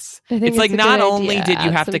 Yes. It's like not only did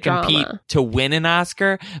you have to compete to win an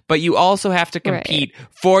Oscar, but you also have to compete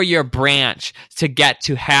for your branch to get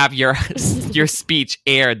to have your speech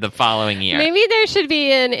aired the following year. Maybe there should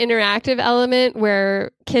be an interactive element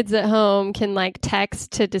where kids at home can like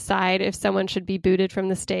text to decide if someone should be booted from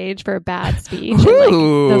the stage for a bad speech. And, like,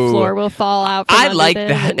 the floor will fall out. I like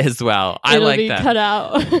that as well. I like that. Cut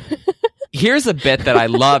out. Here's a bit that I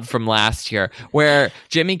loved from last year where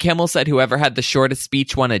Jimmy Kimmel said whoever had the shortest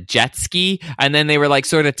speech won a jet ski, and then they were like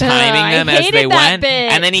sort of timing them as they went,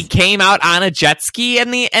 and then he came out on a jet ski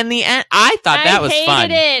in the end. I thought that was fun. I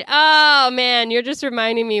hated it. Oh man, you're just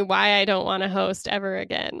reminding me why I don't want to host ever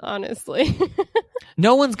again, honestly.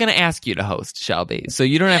 No one's going to ask you to host, Shelby, so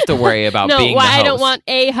you don't have to worry about being the host. I don't want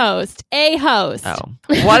a host. A host. Oh.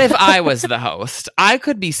 What if I was the host? I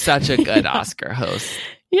could be such a good Oscar host.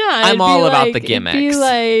 Yeah, I'm all about the gimmicks.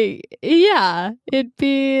 It'd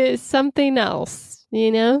be something else, you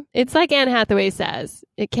know? It's like Anne Hathaway says,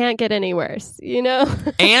 it can't get any worse, you know?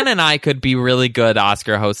 Anne and I could be really good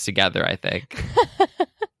Oscar hosts together, I think.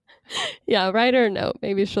 Yeah, write her a note.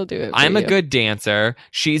 Maybe she'll do it. I'm a good dancer.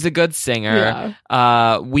 She's a good singer.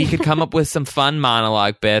 Yeah. We could come up with some fun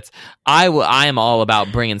monologue bits. I am all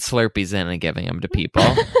about bringing Slurpees in and giving them to people.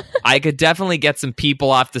 I could definitely get some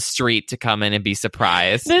people off the street to come in and be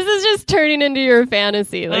surprised. This is just turning into your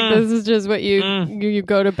fantasy. Like this is just what you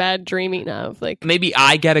go to bed dreaming of. Like maybe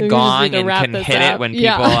I get a gong and can hit it when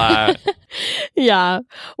people Yeah.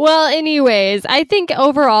 Well, anyways, I think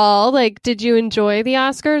overall, like, did you enjoy the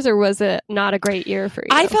Oscars or was it not a great year for you?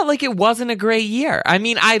 I felt like it wasn't a great year. I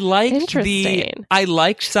mean, I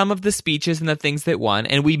liked some of the speeches and the things that won,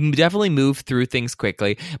 and we definitely moved through things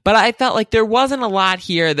quickly. But I felt like there wasn't a lot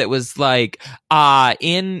here that was like,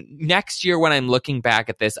 in next year when I'm looking back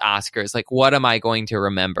at this Oscars, like, what am I going to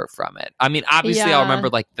remember from it? I mean, obviously I'll remember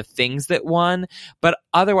like the things that won, but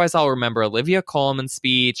otherwise I'll remember Olivia Colman's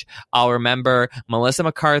speech. I'll remember Melissa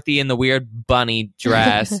McCarthy in the weird bunny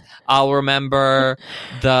dress. I'll remember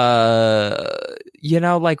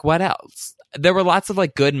like what else? There were lots of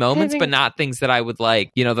like good moments, but not things that I would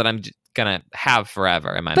like, that I'm gonna have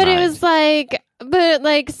forever in my mind. But it was like,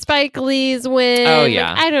 Spike Lee's win. Oh,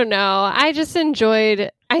 yeah. Like, I don't know. I just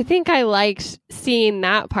enjoyed, I think I liked seeing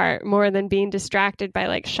that part more than being distracted by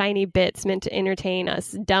like shiny bits meant to entertain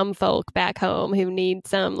us dumb folk back home who need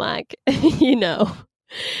some like,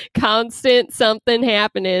 constant something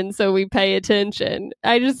happening so we pay attention.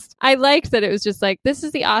 I liked that it was just like, this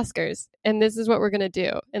is the Oscars and this is what we're gonna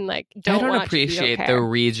do, and like I don't appreciate the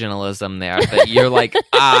regionalism there that you're like,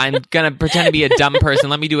 I'm gonna pretend to be a dumb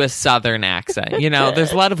person, let me do a southern accent.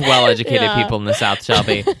 There's a lot of well-educated people in the South,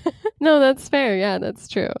 Shelby. No, that's fair. Yeah, that's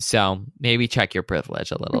true. So maybe check your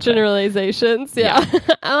privilege a little Generalizations, bit. Yeah.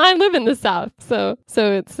 I live in the South, so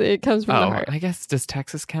it comes from the heart. I guess, does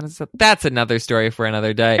Texas count as... That's another story for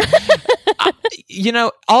another day.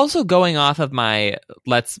 Also going off of my,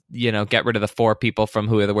 let's, get rid of the 4 people from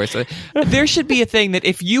Who Are the Worst. There should be a thing that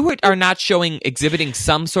if you are not exhibiting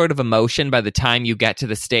some sort of emotion by the time you get to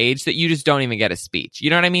the stage, that you just don't even get a speech. You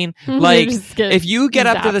know what I mean? Like, if you get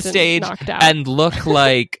up to the stage and look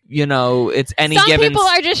like, it's any Some given... people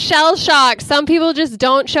are just shell-shocked. Some people just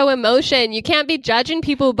don't show emotion. You can't be judging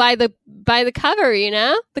people by the cover,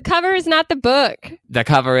 The cover is not the book. The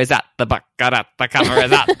cover is at the book. The cover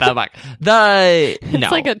is at the book.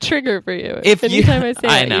 It's like a trigger for you. Anytime I say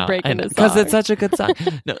that, you break into song. Because it's such a good song.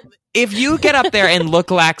 No, if you get up there and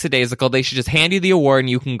look lackadaisical, they should just hand you the award and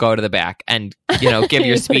you can go to the back and, give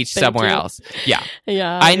your speech somewhere else. Yeah.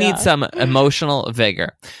 I need some emotional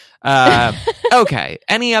vigor. Okay.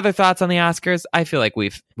 Any other thoughts on the Oscars? I feel like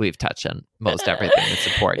we've touched on most everything that's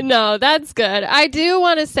important. No, that's good. I do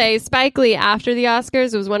want to say Spike Lee after the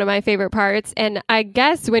Oscars was one of my favorite parts. And I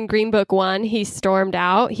guess when Green Book won, he stormed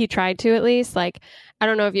out. He tried to, at least. Like, I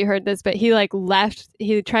don't know if you heard this, but he left.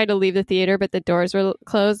 He tried to leave the theater, but the doors were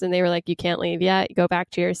closed and they were like, you can't leave yet. Go back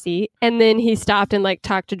to your seat. And then he stopped and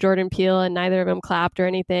talked to Jordan Peele, and neither of them clapped or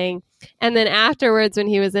anything. And then afterwards, when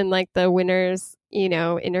he was in the winners,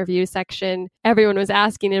 interview section, everyone was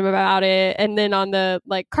asking him about it. And then on the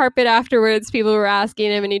carpet afterwards, people were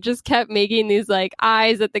asking him, and he just kept making these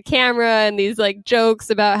eyes at the camera and these jokes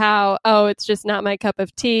about how, oh, it's just not my cup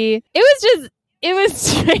of tea. It was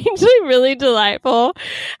strangely really delightful.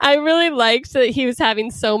 I really liked that he was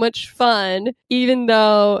having so much fun, even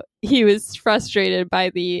though he was frustrated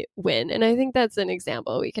by the win. And I think that's an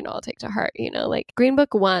example we can all take to heart, Green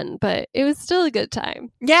Book won, but it was still a good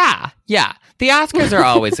time. Yeah. The Oscars are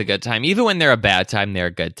always a good time. Even when they're a bad time, they're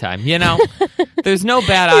a good time, There's no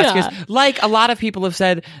bad Oscars. Yeah. Like a lot of people have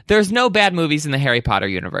said, there's no bad movies in the Harry Potter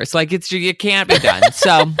universe. It can't be done.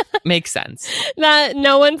 So makes sense. That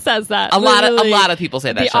no one says that. A lot of people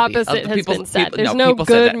say that. The opposite has been said. There's no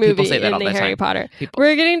good movie in the Harry Potter.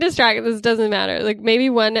 We're getting distracted. This doesn't matter.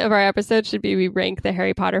 Maybe one of our episodes should be we rank the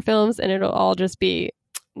Harry Potter films, and it'll all just be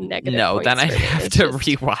negative. No, then I have to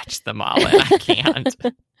rewatch them all, and I can't.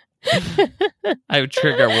 I have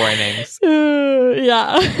trigger warnings.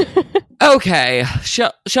 Yeah. Okay.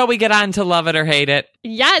 Shall we get on to love it or hate it?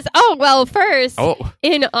 Yes. Oh, well, first,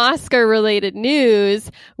 in Oscar-related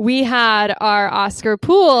news, we had our Oscar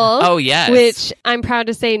pool. Oh, yes. Which I'm proud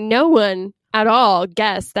to say no one at all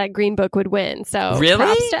guessed that Green Book would win. So really?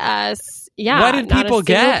 Props to us. Yeah. What did people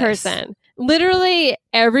guess? Person. Literally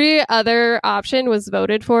every other option was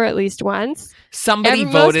voted for at least once. Most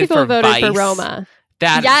people voted Vice. For Roma.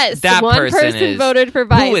 That one person voted for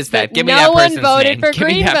Vice. Who is that? Give me that person's name. No one voted for Give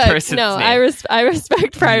Green me that Book. person's no, name. I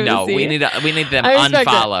respect privacy. No, we need them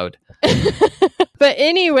unfollowed. But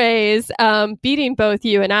anyways, beating both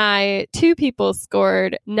you and I, 2 people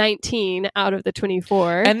scored 19 out of the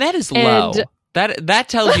 24. And that is low. That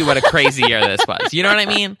tells you what a crazy year this was. You know what I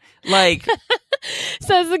mean?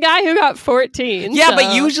 Says the guy who got 14. Yeah, so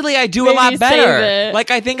but usually I do a lot better.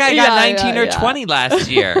 I think I got 19 or 20 last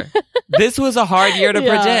year. This was a hard year to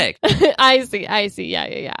predict. I see.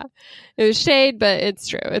 Yeah. It was shade, but it's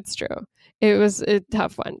true. It was a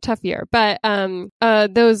tough one, tough year. But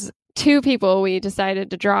those 2 people we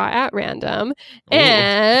decided to draw at random. Ooh.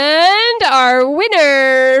 And our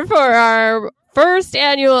winner for our first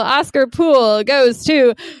annual Oscar pool goes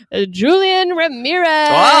to Julian Ramirez.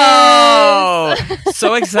 Whoa!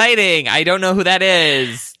 So exciting. I don't know who that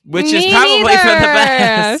is, which is probably for the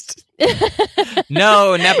best.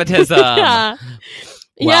 No nepotism. Yeah.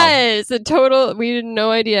 Wow. Yes, a total. We had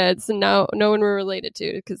no idea. It's no one we're related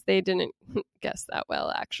to because they didn't guess that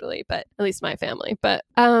well, actually. But at least my family. But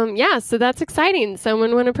yeah, so that's exciting.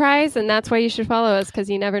 Someone won a prize, and that's why you should follow us because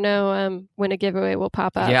you never know when a giveaway will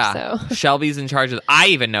pop up. Yeah, so. Shelby's in charge of. I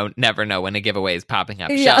even never know when a giveaway is popping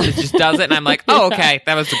up. Yeah. Shelby just does it, and I'm like, oh, okay,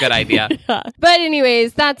 that was a good idea. Yeah. But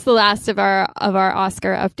anyways, that's the last of our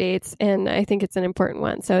Oscar updates, and I think it's an important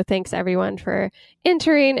one. So thanks everyone for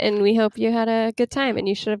entering, and we hope you had a good time.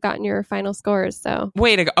 And you should have gotten your final scores. So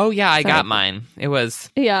way to go! Oh yeah, I got mine. It was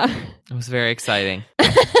It was very exciting.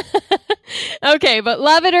 Okay, but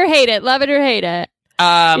love it or hate it. Love it or hate it.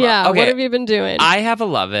 Yeah, okay. What have you been doing? I have a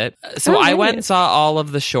love it. So I went and saw all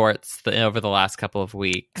of the shorts over the last couple of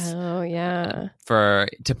weeks. Oh, yeah.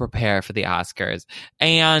 To prepare for the Oscars.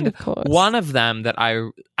 And one of them that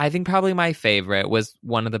I think probably my favorite was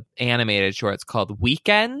one of the animated shorts called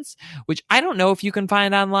Weekends, which I don't know if you can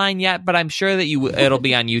find online yet, but I'm sure that it'll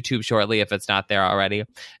be on YouTube shortly if it's not there already.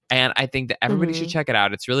 And I think that everybody should check it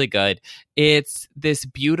out. It's really good. It's this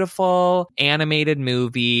beautiful animated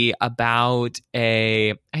movie about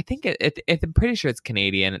I'm pretty sure it's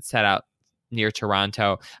Canadian. It's set out near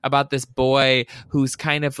Toronto, about this boy who's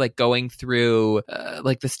kind of like going through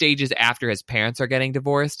like the stages after his parents are getting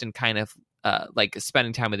divorced and kind of like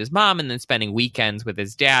spending time with his mom and then spending weekends with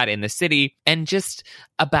his dad in the city, and just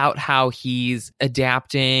about how he's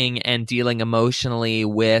adapting and dealing emotionally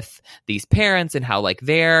with these parents and how like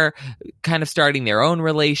they're kind of starting their own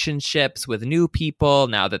relationships with new people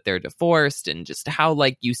now that they're divorced, and just how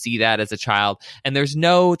like you see that as a child. And there's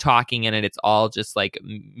no talking in it. It's all just like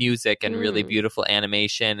music and really beautiful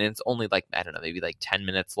animation. And it's only like, I don't know, maybe like 10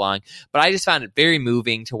 minutes long. But I just found it very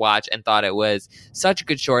moving to watch and thought it was such a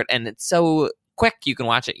good short. And it's so quick, you can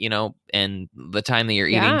watch it, in the time that you're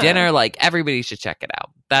eating dinner. Like, everybody should check it out.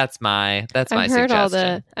 That's my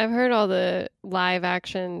suggestion. I've heard all the live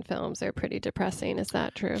action films are pretty depressing. Is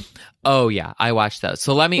that true? Oh yeah, I watched those.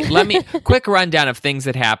 So let me quick rundown of things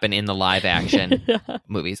that happen in the live action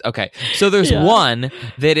movies. Okay, so there's one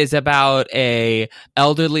that is about a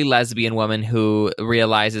elderly lesbian woman who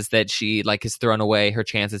realizes that she like has thrown away her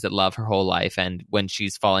chances at love her whole life, and when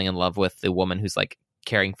she's falling in love with the woman who's like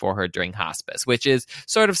caring for her during hospice, which is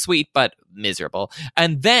sort of sweet but miserable.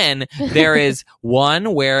 And then there is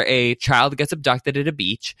one where a child gets abducted at a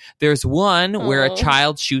beach. There's one where a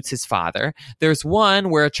child shoots his father. There's one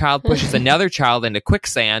where a child pushes another child into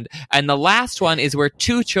quicksand. And the last one is where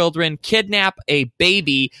two children kidnap a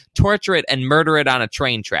baby, torture it, and murder it on a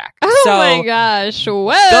train track. Oh my gosh. Whoa.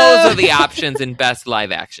 Those are the options in best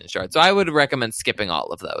live action short. So I would recommend skipping all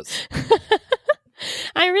of those.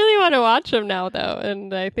 I really want to watch them now, though,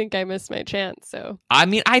 and I think I missed my chance. So I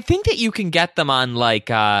mean, I think that you can get them on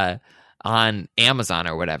like on Amazon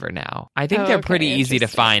or whatever now. I think they're pretty easy to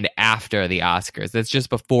find after the Oscars. It's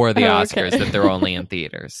just before the Oscars that they're only in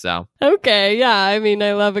theaters. So okay, yeah. I mean,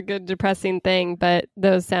 I love a good depressing thing, but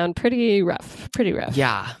those sound pretty rough. Pretty rough.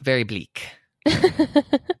 Yeah, very bleak.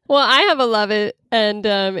 Well, I have a love it, and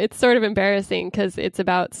it's sort of embarrassing because it's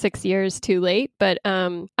about 6 years too late, but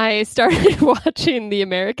I started watching The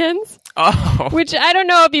Americans, which I don't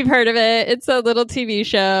know if you've heard of it. It's a little TV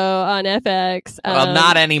show on FX. Well,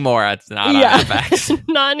 not anymore. It's not on FX.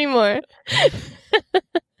 Not anymore.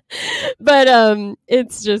 But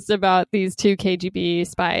it's just about these two KGB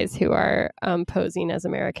spies who are posing as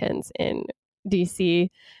Americans in DC.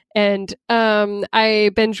 And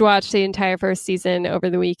I binge watched the entire first season over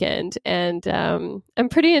the weekend, and I'm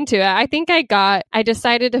pretty into it. I think I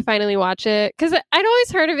decided to finally watch it because I'd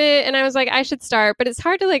always heard of it, and I was like, I should start, but it's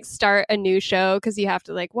hard to like start a new show because you have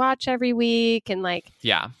to like watch every week and like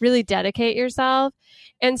really dedicate yourself.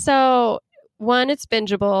 And so one, it's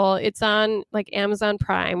bingeable. It's on like Amazon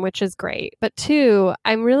Prime, which is great. But two,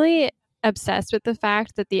 I'm really obsessed with the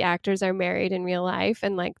fact that the actors are married in real life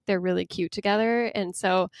and like they're really cute together, and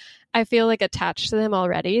so I feel like attached to them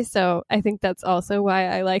already. So I think that's also why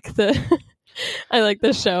I like the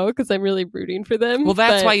show, because I'm really rooting for them. Well,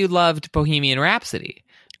 that's why you loved Bohemian Rhapsody,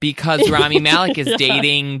 because Rami Malek is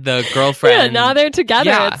dating the girlfriend. Yeah, now they're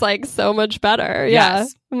together. It's like so much better. Yeah,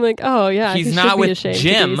 I'm like, oh yeah, he's not with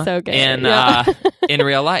Jim in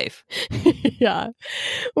real life. Yeah,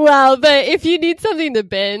 well, but if you need something to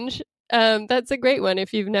binge, that's a great one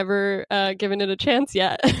if you've never given it a chance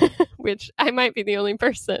yet. which I might be the only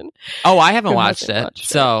person. Oh, I haven't watched it.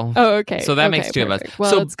 So, okay. So that makes two perfect. of us.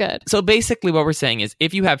 Well, so it's good. So basically what we're saying is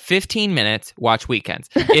if you have 15 minutes, watch Weekends.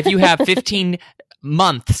 If you have 15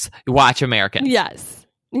 months, watch Americans. Yes.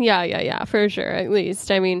 Yeah, for sure. At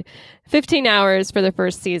least. I mean, 15 hours for the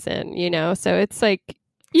first season, so it's like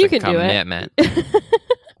you can do it.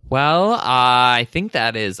 Well, I think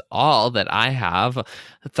that is all that I have.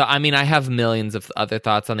 I mean, I have millions of other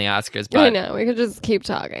thoughts on the Oscars, but I know we could just keep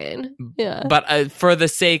talking. Yeah. But for the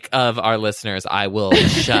sake of our listeners, I will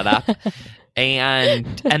shut up and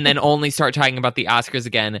then only start talking about the Oscars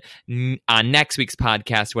again on next week's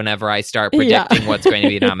podcast whenever I start predicting what's going to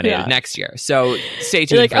be nominated next year. So stay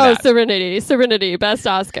tuned for that. Serenity, best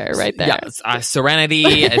Oscar right there. Yes,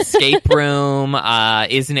 Serenity, Escape Room,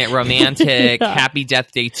 Isn't It Romantic, Happy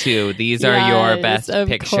Death Day 2. These are your best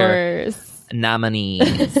picture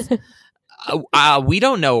nominees. We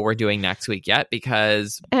don't know what we're doing next week yet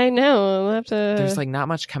because I know we'll have to. There's not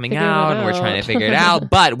much coming out, and we're trying to figure it out.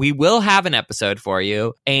 But we will have an episode for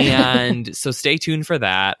you, and so stay tuned for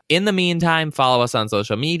that. In the meantime, follow us on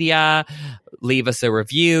social media, leave us a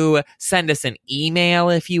review, send us an email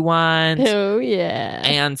if you want. Oh yeah,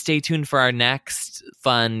 and stay tuned for our next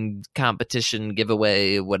fun competition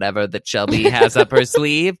giveaway, whatever that Shelby has up her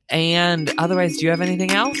sleeve. And otherwise, do you have anything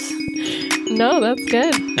else? No, that's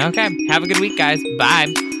good. Okay. Have a good week, guys.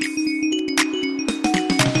 Bye.